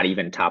not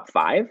even top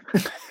 5.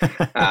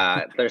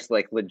 There's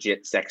like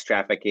legit sex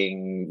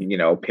trafficking,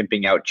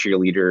 pimping out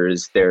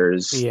cheerleaders.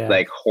 There's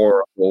like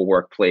horrible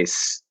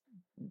workplace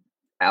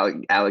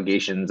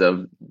allegations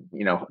of,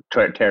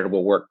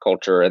 terrible work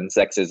culture and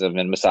sexism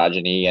and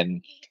misogyny.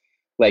 And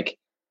like,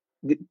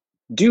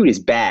 dude is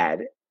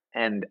bad.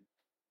 And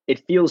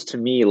it feels to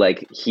me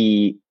like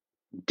he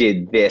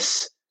did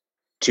this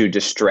to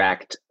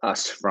distract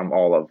us from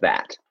all of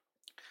that.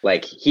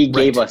 Like he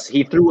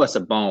threw us a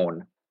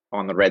bone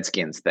on the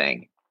Redskins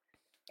thing.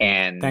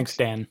 And thanks,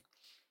 Dan.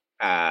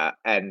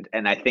 And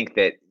I think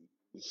that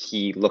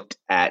he looked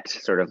at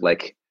sort of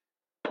like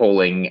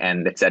polling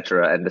and et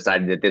cetera, and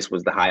decided that this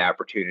was the high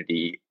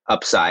opportunity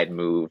upside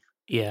move.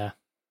 Yeah.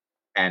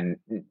 And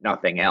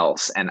nothing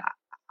else. And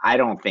I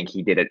don't think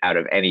he did it out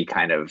of any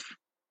kind of,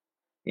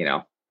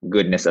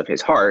 goodness of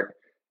his heart.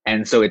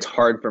 And so it's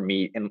hard for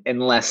me,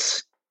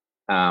 unless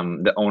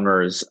the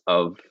owners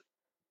of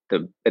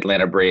the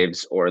Atlanta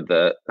Braves or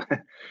the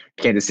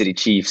Kansas City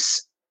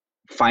Chiefs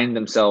find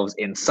themselves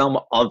in some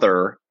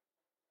other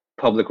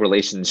public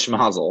relations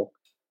schmozzle,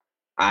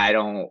 I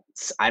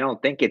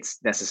don't think it's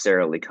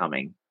necessarily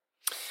coming.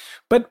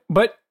 But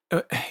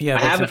yeah,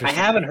 I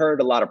haven't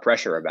heard a lot of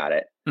pressure about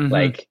it. Mm-hmm.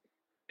 Like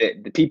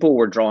the people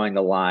were drawing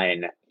the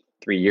line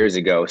 3 years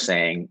ago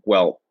saying,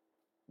 well,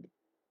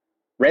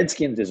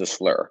 Redskins is a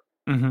slur.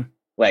 Mm-hmm.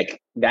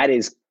 Like that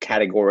is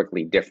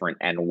categorically different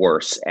and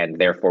worse. And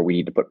therefore we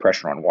need to put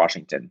pressure on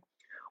Washington,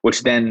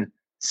 which then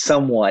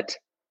somewhat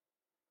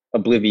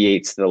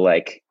obliviates the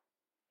like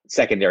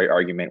secondary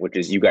argument, which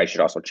is you guys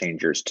should also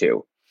change yours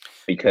too,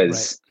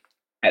 because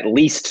at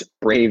least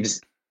Braves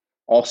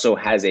also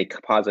has a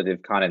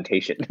positive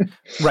connotation.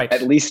 Right.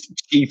 At least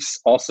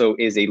Chiefs also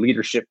is a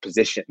leadership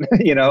position,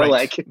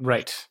 like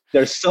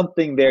there's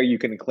something there you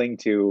can cling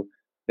to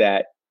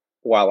that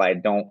while I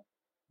don't,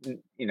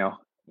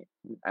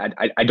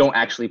 I don't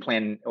actually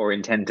plan or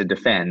intend to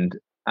defend.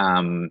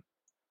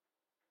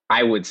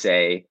 I would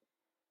say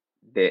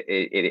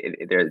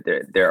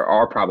that there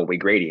are probably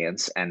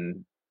gradients,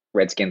 and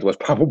Redskins was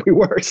probably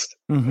worse.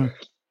 Mm-hmm.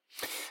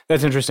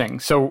 That's interesting.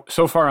 So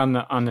far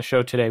on the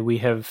show today, we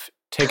have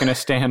taken a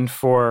stand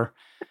for.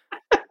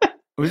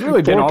 We've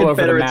really been all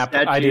over the map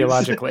statues.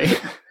 Ideologically.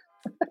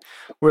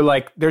 We're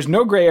like, there's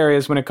no gray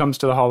areas when it comes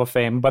to the Hall of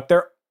Fame, but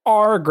there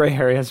are gray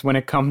areas when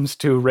it comes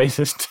to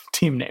racist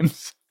team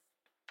names.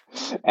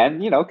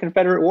 And,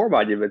 Confederate war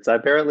monuments.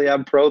 Apparently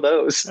I'm pro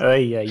those.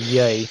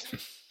 Yay.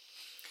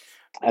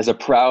 As a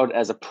proud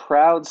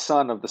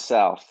son of the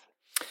South.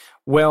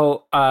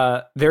 Well,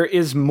 there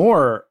is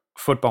more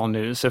football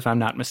news, if I'm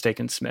not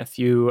mistaken, Smith.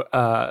 You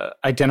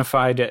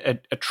identified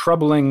a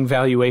troubling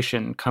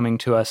valuation coming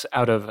to us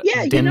out of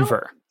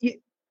Denver.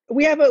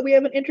 We have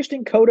an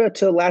interesting coda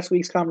to last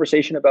week's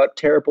conversation about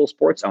terrible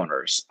sports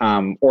owners,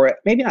 or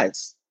maybe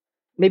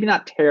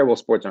not terrible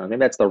sports owners. Maybe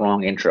that's the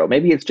wrong intro.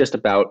 Maybe it's just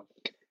about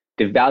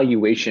the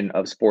valuation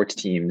of sports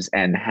teams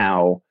and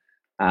how,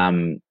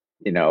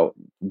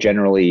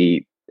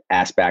 generally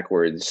ass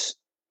backwards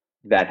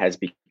that has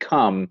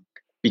become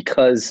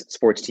because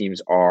sports teams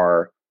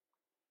are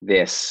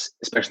this,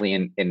 especially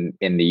in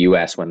the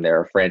US when there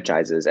are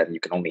franchises and you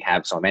can only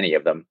have so many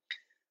of them.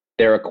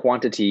 They're a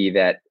quantity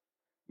that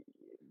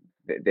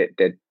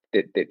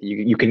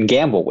you can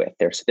gamble with.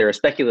 They're a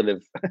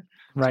speculative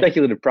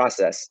speculative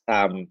process.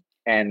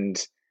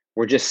 And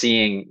we're just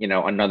seeing,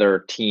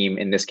 another team,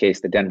 in this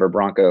case, the Denver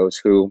Broncos,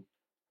 who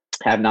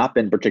have not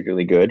been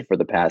particularly good for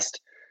the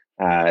past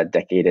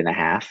decade and a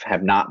half,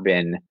 have not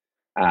been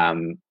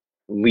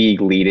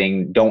league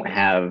leading, don't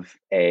have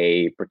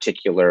a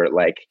particular,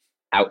 like,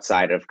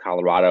 outside of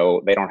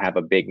Colorado, they don't have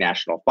a big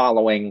national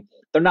following.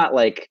 They're not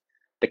like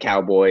the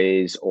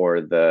Cowboys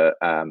or the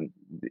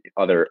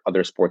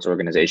other sports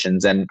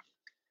organizations, and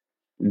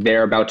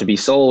they're about to be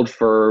sold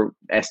for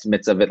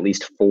estimates of at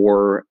least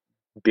 $4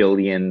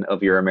 billion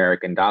of your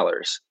American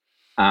dollars.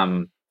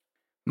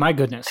 My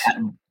goodness.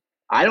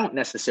 I don't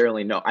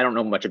necessarily know. I don't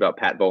know much about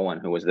Pat Bowlen,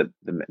 who was the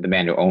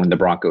man who owned the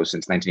Broncos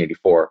since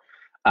 1984.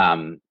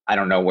 I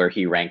don't know where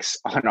he ranks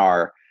on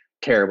our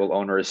terrible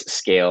owners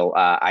scale.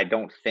 I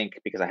don't think,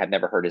 because I had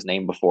never heard his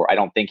name before, I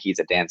don't think he's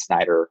a Dan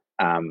Snyder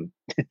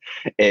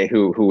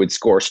who would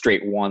score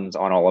straight ones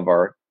on all of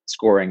our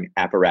scoring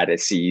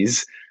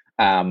apparatuses.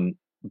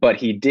 But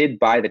he did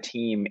buy the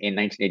team in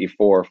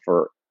 1984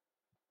 for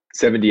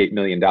 $78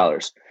 million,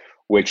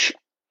 which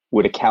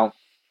would account,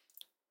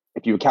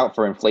 if you account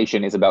for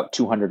inflation, is about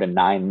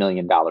 $209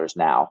 million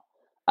now.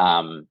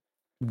 So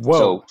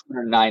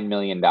 $209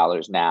 million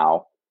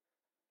now,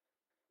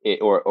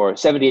 or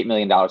 $78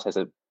 million has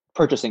a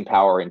purchasing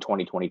power in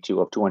 2022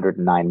 of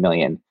 $209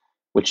 million,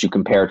 which you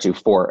compare to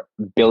 $4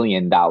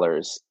 billion,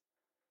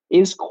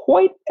 is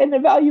quite an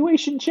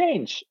evaluation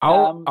change.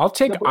 I'll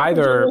take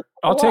either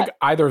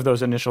of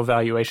those initial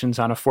valuations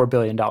on a $4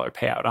 billion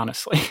payout,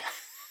 honestly.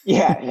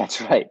 Yeah,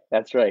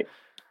 that's right.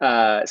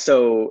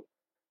 So,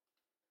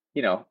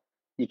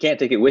 you can't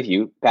take it with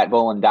you. Pat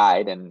Bowlen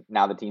died, and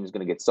now the team's going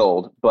to get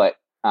sold. But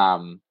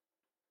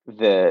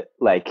it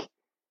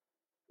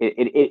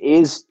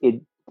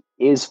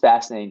is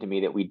fascinating to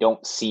me that we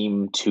don't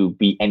seem to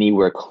be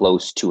anywhere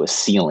close to a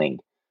ceiling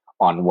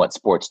on what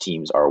sports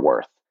teams are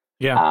worth.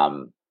 Yeah.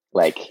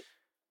 Like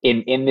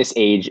in this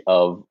age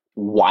of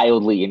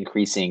wildly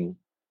increasing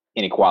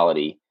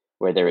inequality,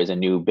 where there is a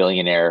new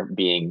billionaire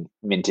being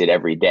minted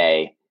every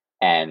day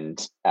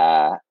and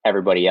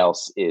everybody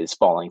else is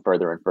falling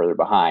further and further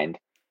behind,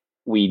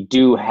 we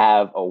do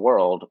have a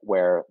world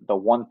where the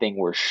one thing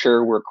we're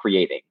sure we're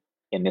creating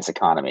in this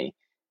economy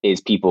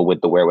is people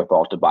with the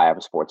wherewithal to buy up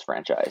a sports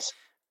franchise.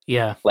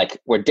 Yeah. Like,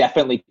 we're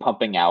definitely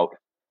pumping out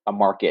a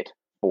market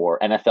for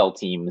NFL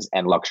teams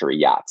and luxury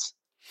yachts.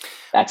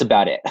 That's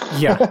about it.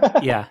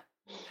 Yeah.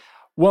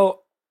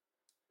 Well,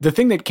 the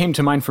thing that came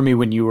to mind for me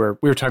when we were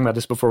talking about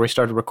this before we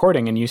started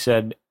recording, and you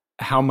said,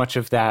 how much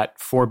of that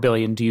 $4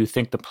 billion do you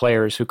think the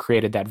players who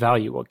created that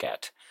value will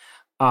get?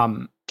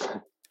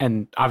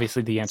 And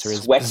obviously the answer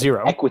is Sweat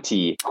zero.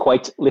 Equity,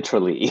 quite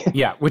literally.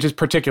 Yeah, which is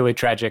particularly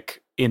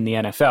tragic in the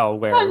NFL,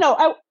 where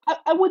No,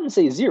 I wouldn't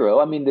say zero.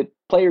 I mean, the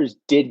players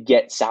did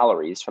get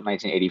salaries from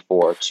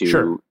 1984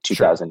 to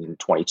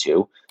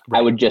 2022. Right.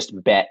 I would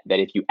just bet that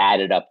if you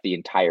added up the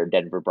entire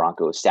Denver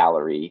Broncos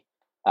salary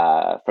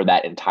for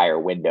that entire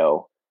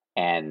window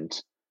and,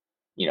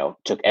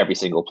 took every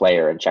single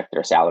player and checked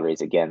their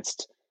salaries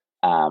against,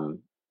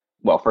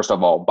 first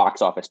of all,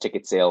 box office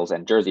ticket sales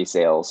and jersey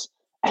sales,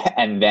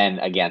 and then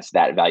against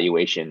that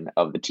valuation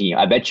of the team,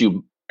 I bet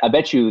you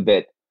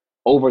that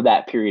over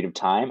that period of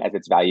time, as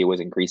its value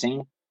was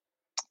increasing,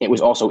 it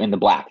was also in the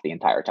black the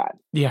entire time.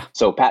 Yeah.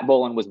 So Pat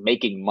Bowlen was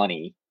making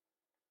money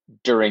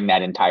during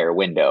that entire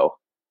window,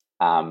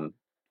 and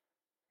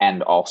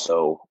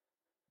also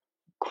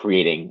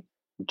creating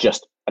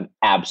just an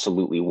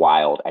absolutely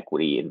wild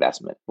equity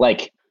investment,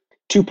 like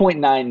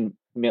 $78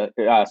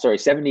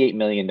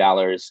 million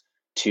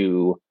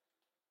to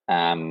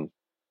 $4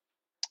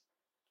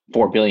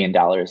 billion.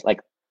 Like,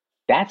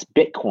 that's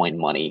Bitcoin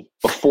money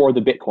before the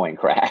Bitcoin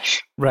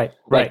crash. Right.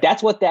 Like,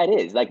 that's what that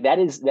is. Like, that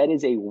is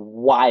a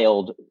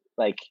wild,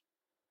 like,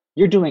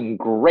 you're doing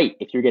great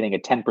if you're getting a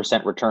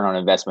 10% return on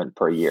investment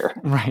per year.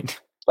 Right.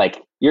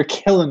 Like, you're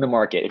killing the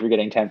market if you're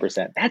getting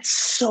 10%. That's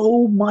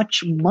so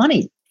much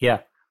money. Yeah.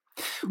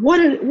 What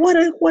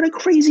a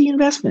crazy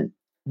investment.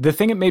 The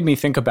thing it made me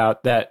think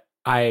about that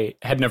I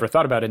had never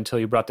thought about until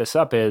you brought this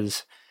up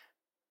is,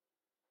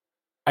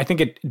 I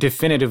think it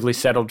definitively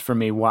settled for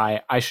me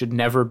why I should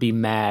never be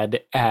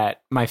mad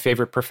at my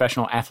favorite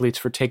professional athletes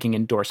for taking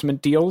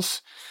endorsement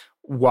deals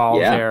while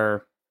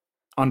they're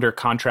under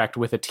contract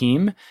with a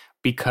team,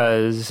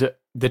 because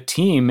the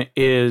team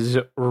is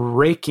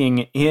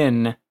raking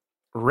in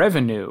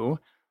revenue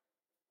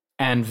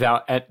and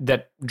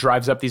that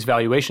drives up these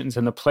valuations,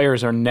 and the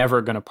players are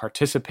never going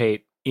to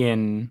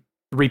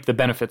reap the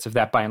benefits of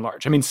that by and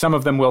large. I mean, some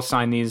of them will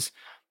sign these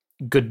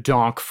good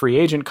donk free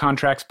agent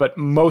contracts, but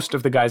most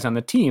of the guys on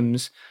the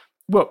teams,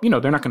 they're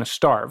not going to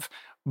starve,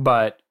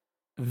 but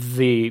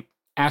the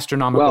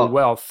astronomical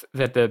wealth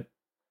that the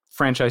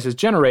franchise is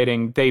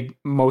generating, they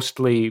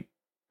mostly,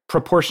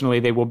 proportionally,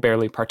 they will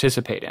barely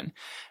participate in.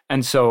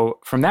 And so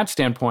from that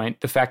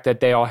standpoint, the fact that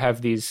they all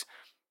have these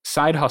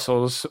side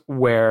hustles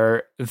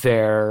where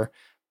they're,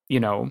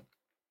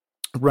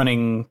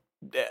 running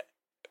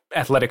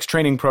athletics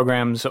training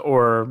programs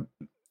or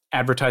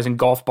advertising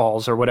golf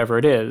balls or whatever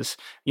it is,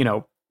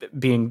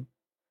 being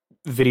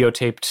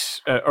videotaped,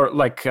 or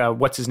like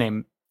what's his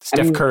name,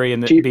 Steph Curry,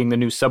 and being the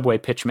new Subway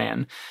pitch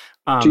man.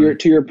 To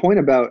your point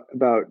about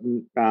they're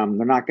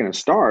not going to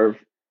starve.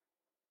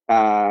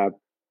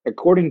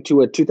 According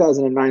to a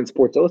 2009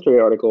 Sports Illustrated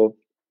article,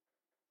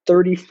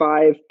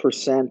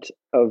 35%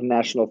 of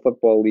National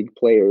Football League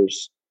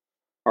players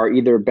are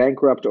either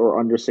bankrupt or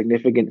under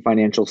significant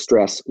financial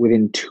stress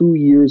within 2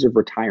 years of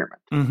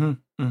retirement. Mm-hmm,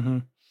 mm-hmm.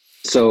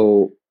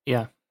 So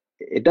yeah,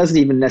 it doesn't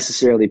even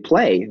necessarily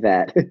play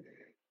that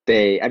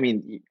we're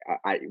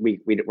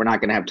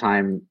not going to have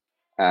time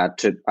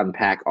to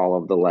unpack all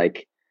of the,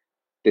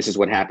 this is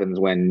what happens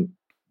when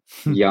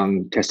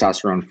young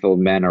testosterone-filled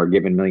men are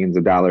given millions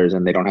of dollars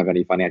and they don't have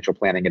any financial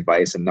planning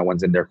advice and no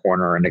one's in their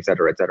corner, and et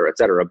cetera, et cetera, et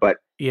cetera. But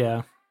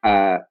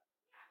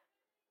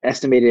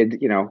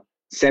estimated,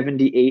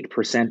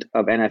 78%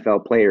 of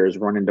NFL players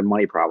run into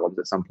money problems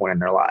at some point in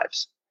their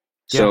lives.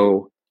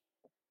 So,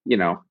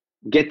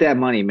 get that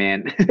money,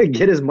 man.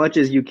 Get as much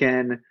as you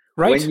can.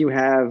 Right. When you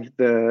have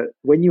the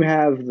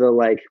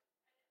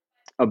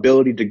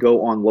ability to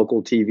go on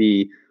local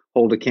TV,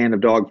 hold a can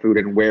of dog food,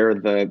 and wear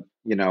the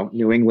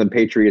New England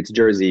Patriots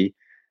jersey,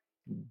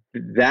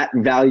 that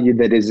value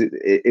that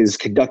is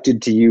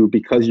conducted to you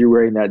because you're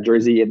wearing that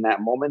jersey in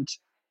that moment,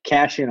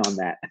 cash in on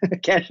that.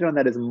 Cash in on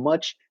that as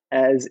much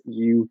as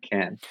you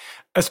can.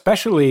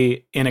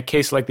 Especially in a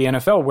case like the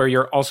NFL, where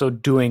you're also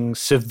doing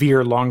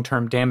severe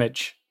long-term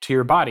damage to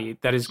your body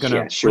that is going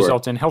to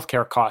result in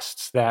healthcare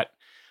costs that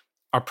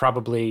are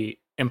probably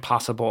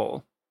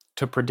impossible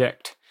to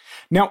predict.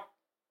 Now,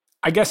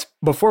 I guess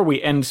before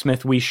we end,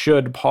 Smith, we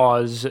should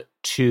pause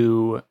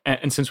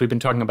and since we've been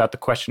talking about the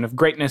question of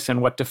greatness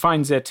and what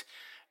defines it,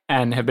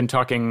 and have been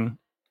talking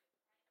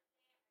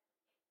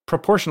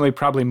proportionally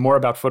probably more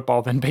about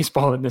football than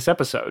baseball in this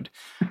episode.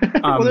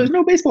 Well, there's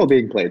no baseball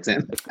being played,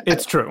 Sam.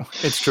 It's true.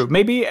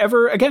 Maybe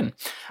ever again.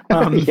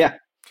 Yeah.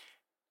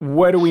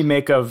 What do we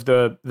make of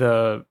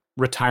the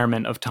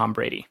retirement of Tom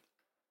Brady?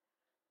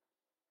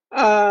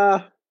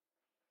 I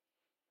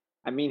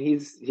mean, he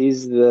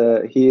is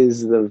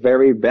the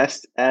very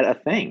best at a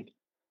thing.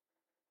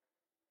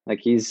 Like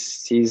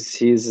he's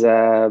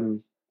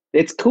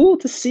it's cool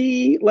to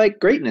see like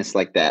greatness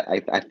like that.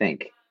 I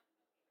think.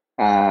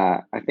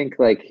 I think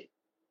like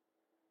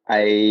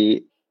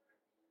I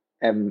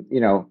am,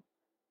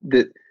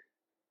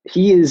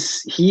 he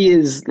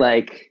is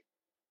like,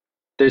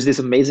 there's this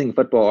amazing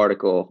football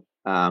article.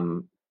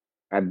 By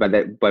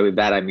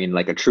that I mean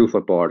like a true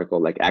football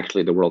article, like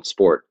actually the world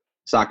sport,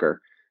 soccer,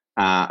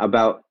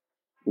 about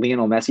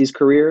Lionel Messi's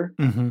career,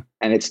 and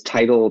it's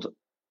titled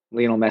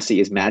 "Lionel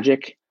Messi is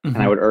Magic." And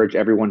I would urge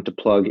everyone to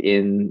plug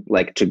in,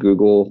 like, to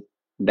Google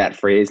that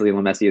phrase,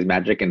 Lionel Messi is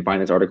magic, and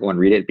find this article and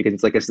read it, because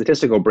it's like a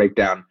statistical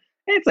breakdown.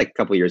 And it's like a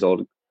couple of years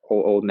old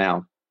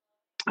now,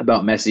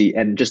 about Messi,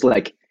 and just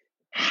like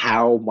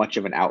how much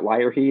of an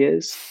outlier he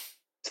is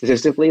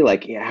statistically,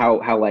 like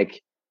how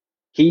like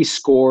he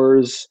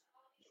scores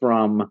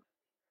from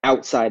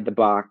outside the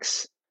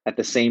box at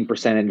the same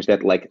percentage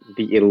that like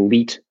the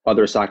elite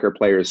other soccer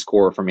players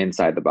score from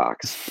inside the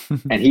box.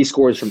 And he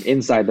scores from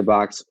inside the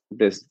box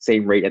the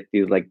same rate at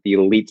the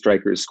elite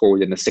strikers score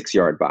within the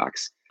 6-yard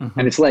box.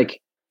 And it's like,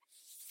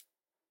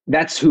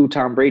 that's who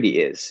Tom Brady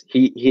is.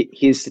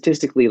 He's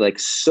statistically like,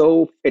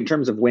 so in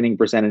terms of winning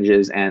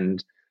percentages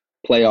and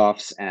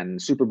playoffs and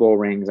Super Bowl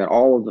rings and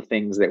all of the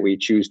things that we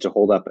choose to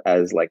hold up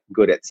as like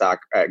good at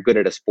soccer, good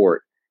at a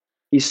sport,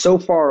 he's so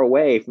far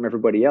away from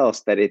everybody else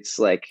that it's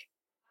like,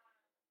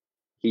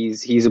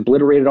 he's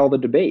obliterated all the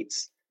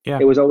debates. Yeah.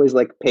 It was always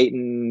like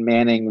Peyton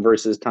Manning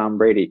versus Tom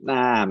Brady.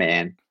 Nah,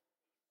 man.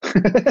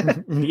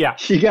 Yeah.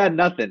 You got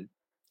nothing.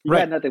 You Right.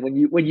 got nothing.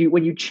 When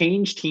you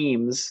change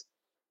teams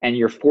and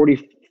you're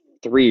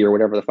 43 or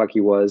whatever the fuck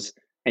he was,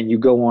 and you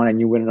go on and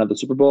you win another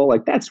Super Bowl,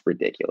 like, that's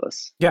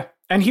ridiculous. Yeah.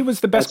 And he was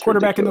the best That's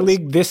quarterback in the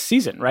ridiculous. league this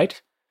season,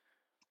 right?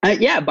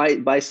 Yeah,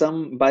 by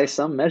some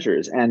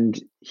measures,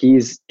 and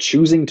he's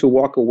choosing to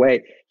walk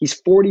away. He's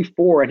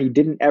 44, and he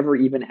didn't ever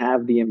even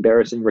have the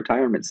embarrassing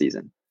retirement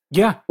season.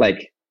 Yeah.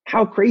 Like,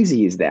 how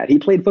crazy is that? He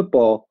played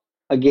football,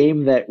 a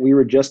game that we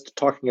were just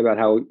talking about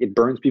how it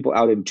burns people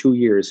out in 2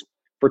 years,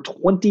 for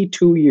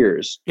 22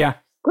 years. Yeah.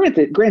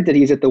 Granted,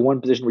 he's at the one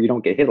position where you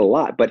don't get hit a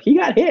lot, but he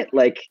got hit.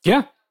 Like,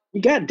 Yeah.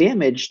 he got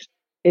damaged.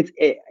 It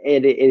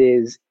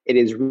is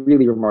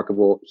really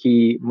remarkable.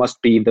 He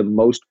must be the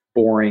most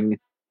boring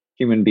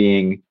human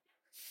being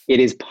it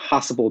is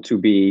possible to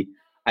be.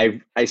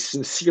 I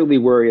sincerely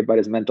worry about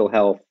his mental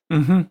health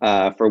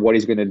for what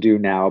he's going to do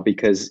now,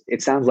 because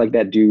it sounds like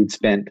that dude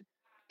spent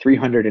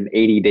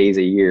 380 days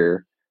a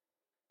year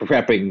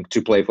prepping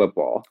to play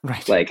football,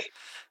 Right. like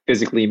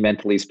physically,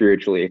 mentally,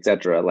 spiritually,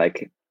 etc.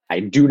 Like, I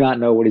do not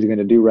know what he's going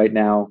to do right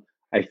now.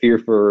 I fear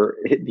for,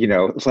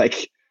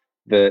 like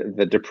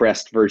the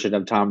depressed version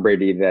of Tom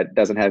Brady that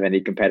doesn't have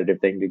any competitive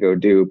thing to go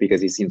do,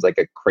 because he seems like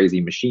a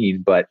crazy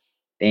machine. But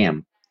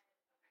damn,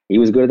 he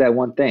was good at that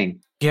one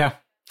thing. Yeah.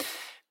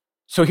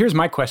 So here's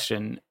my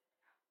question.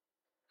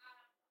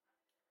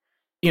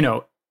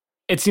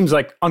 It seems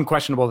like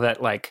unquestionable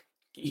that like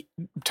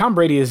Tom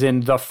Brady is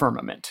in the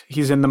firmament.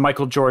 He's in the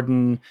Michael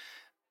Jordan,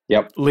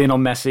 Lionel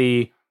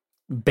Messi,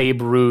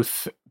 Babe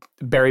Ruth,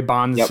 Barry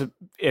Bonds.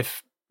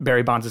 If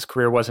Barry Bonds'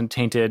 career wasn't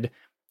tainted,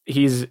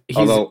 he's.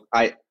 Although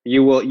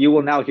you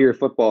will now hear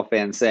football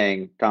fans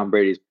saying Tom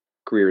Brady's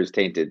career is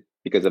tainted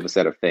because of a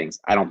set of things.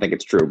 I don't think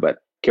it's true,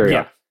 but carry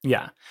on.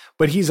 Yeah,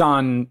 but he's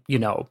on,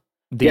 he's on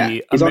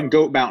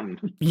Goat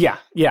Mountain. Yeah.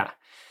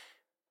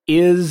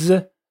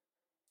 If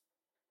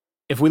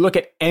we look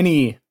at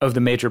any of the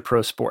major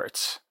pro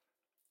sports,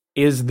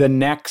 is the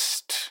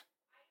next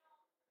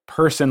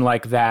person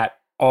like that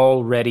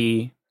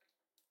already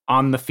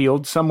on the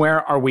field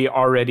somewhere? Are we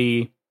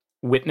already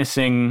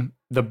witnessing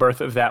the birth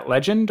of that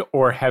legend,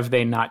 or have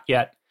they not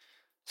yet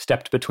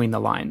stepped between the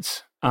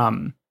lines?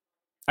 I'd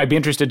be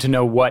interested to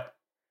know what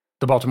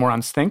the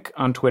Baltimoreans think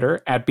on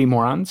Twitter at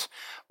 @BMorons.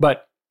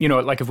 But,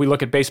 like if we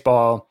look at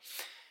baseball,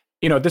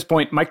 at this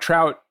point, Mike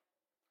Trout,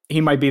 he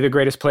might be the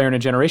greatest player in a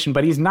generation,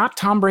 but he's not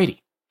Tom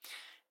Brady.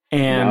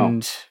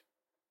 And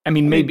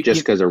maybe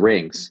just because of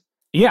rings.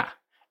 Yeah.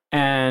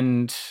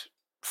 And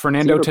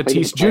Fernando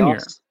Tatis Jr.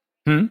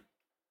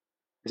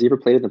 Has he ever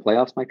played in the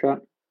playoffs, Mike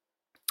Trout?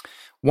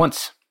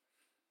 Once.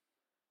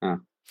 Oh.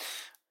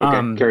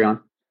 Okay, carry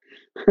on.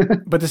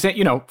 But the same,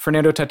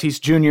 Fernando Tatis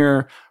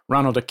Jr.,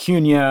 Ronald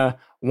Acuna,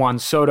 Juan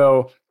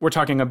Soto, we're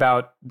talking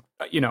about,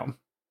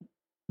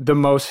 the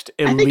most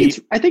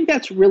elite. I think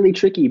that's really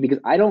tricky, because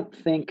I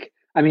think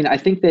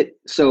that,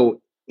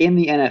 so in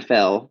the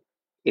NFL,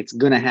 it's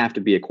going to have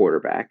to be a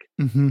quarterback,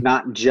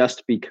 not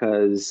just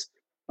because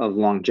of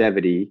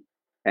longevity.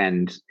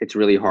 And it's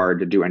really hard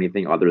to do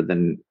anything other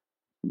than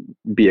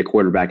be a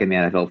quarterback in the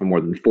NFL for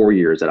more than 4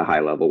 years at a high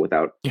level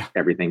without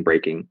everything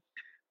breaking.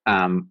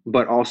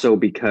 But also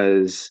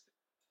because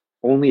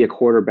only a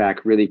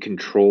quarterback really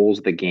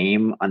controls the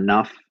game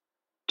enough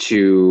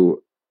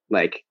to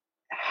like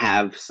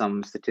have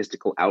some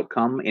statistical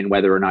outcome in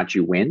whether or not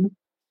you win.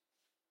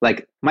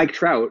 Like Mike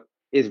Trout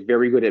is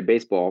very good at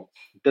baseball,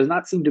 does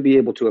not seem to be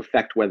able to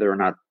affect whether or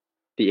not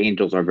the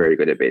Angels are very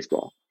good at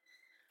baseball.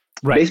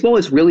 Right. Baseball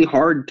is really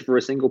hard for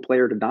a single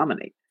player to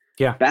dominate.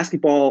 Yeah.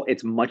 Basketball,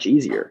 it's much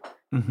easier.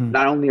 Mm-hmm.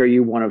 Not only are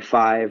you one of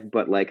five,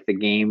 but like the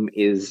game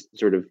is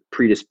sort of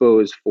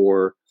predisposed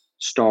for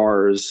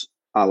stars,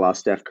 a la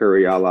Steph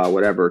Curry, a la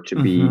whatever, to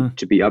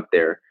be up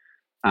there.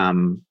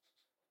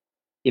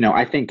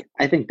 I think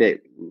that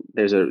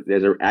there's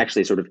a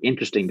actually sort of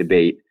interesting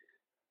debate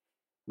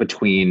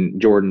between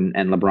Jordan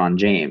and LeBron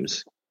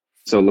James.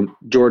 So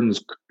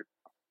Jordan's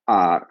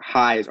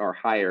highs are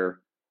higher.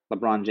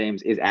 LeBron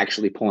James is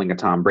actually pulling a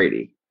Tom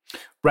Brady.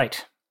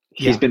 Right.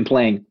 He's been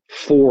playing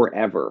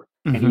forever,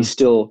 and he's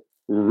still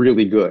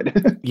really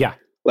good. Yeah.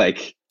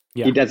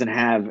 He doesn't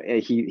have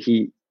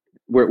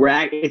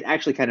it's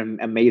actually kind of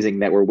amazing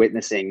that we're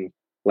witnessing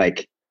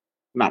not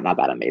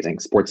that amazing.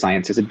 Sports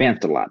science has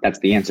advanced a lot. That's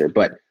the answer.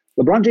 But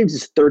LeBron James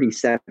is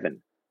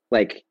 37.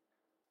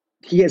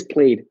 He has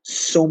played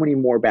so many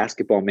more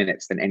basketball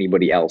minutes than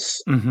anybody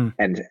else,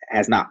 and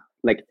has not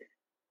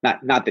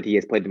not that he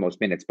has played the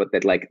most minutes, but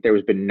that there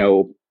has been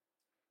no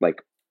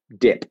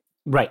dip.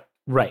 Right.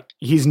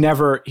 He's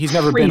never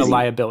been a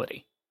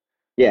liability.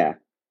 Yeah.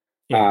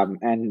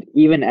 And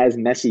even as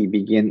Messi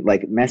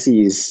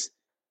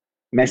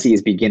Messi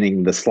is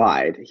beginning the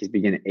slide.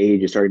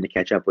 Age is starting to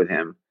catch up with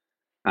him.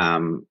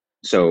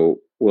 So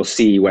we'll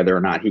see whether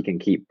or not he can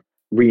keep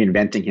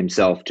reinventing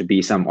himself to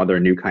be some other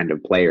new kind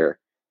of player.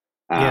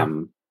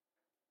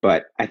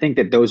 But I think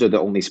that those are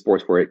the only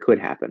sports where it could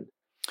happen.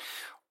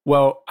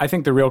 Well, I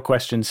think the real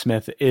question,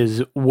 Smith,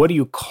 is what do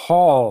you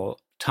call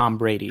Tom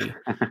Brady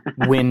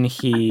when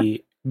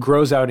he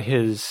grows out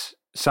his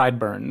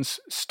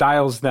sideburns,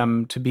 styles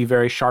them to be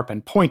very sharp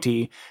and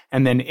pointy,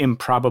 and then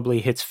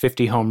improbably hits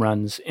 50 home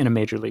runs in a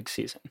major league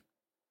season?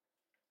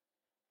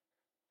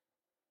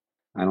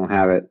 I don't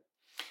have it.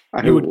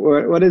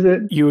 What is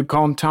it? You would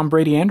call him Tom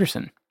Brady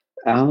Anderson.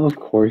 Oh, of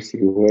course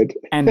you would.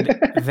 And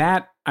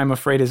that, I'm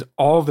afraid, is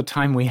all the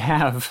time we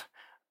have,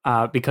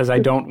 because I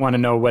don't want to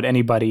know what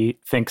anybody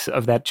thinks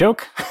of that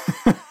joke.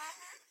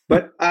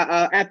 But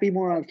at B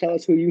Morons, tell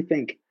us who you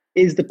think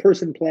is the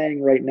person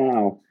playing right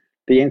now.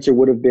 The answer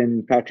would have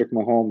been Patrick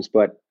Mahomes,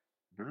 but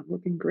not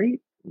looking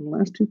great in the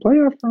last two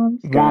playoff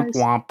runs. Womp,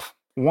 womp,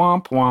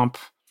 womp, womp.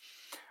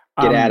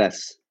 Get at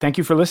us. Thank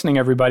you for listening,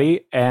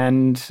 everybody,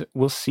 and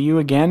we'll see you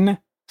again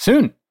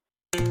soon.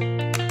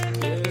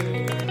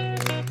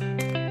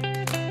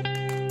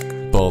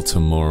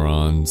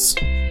 Baltimoreans.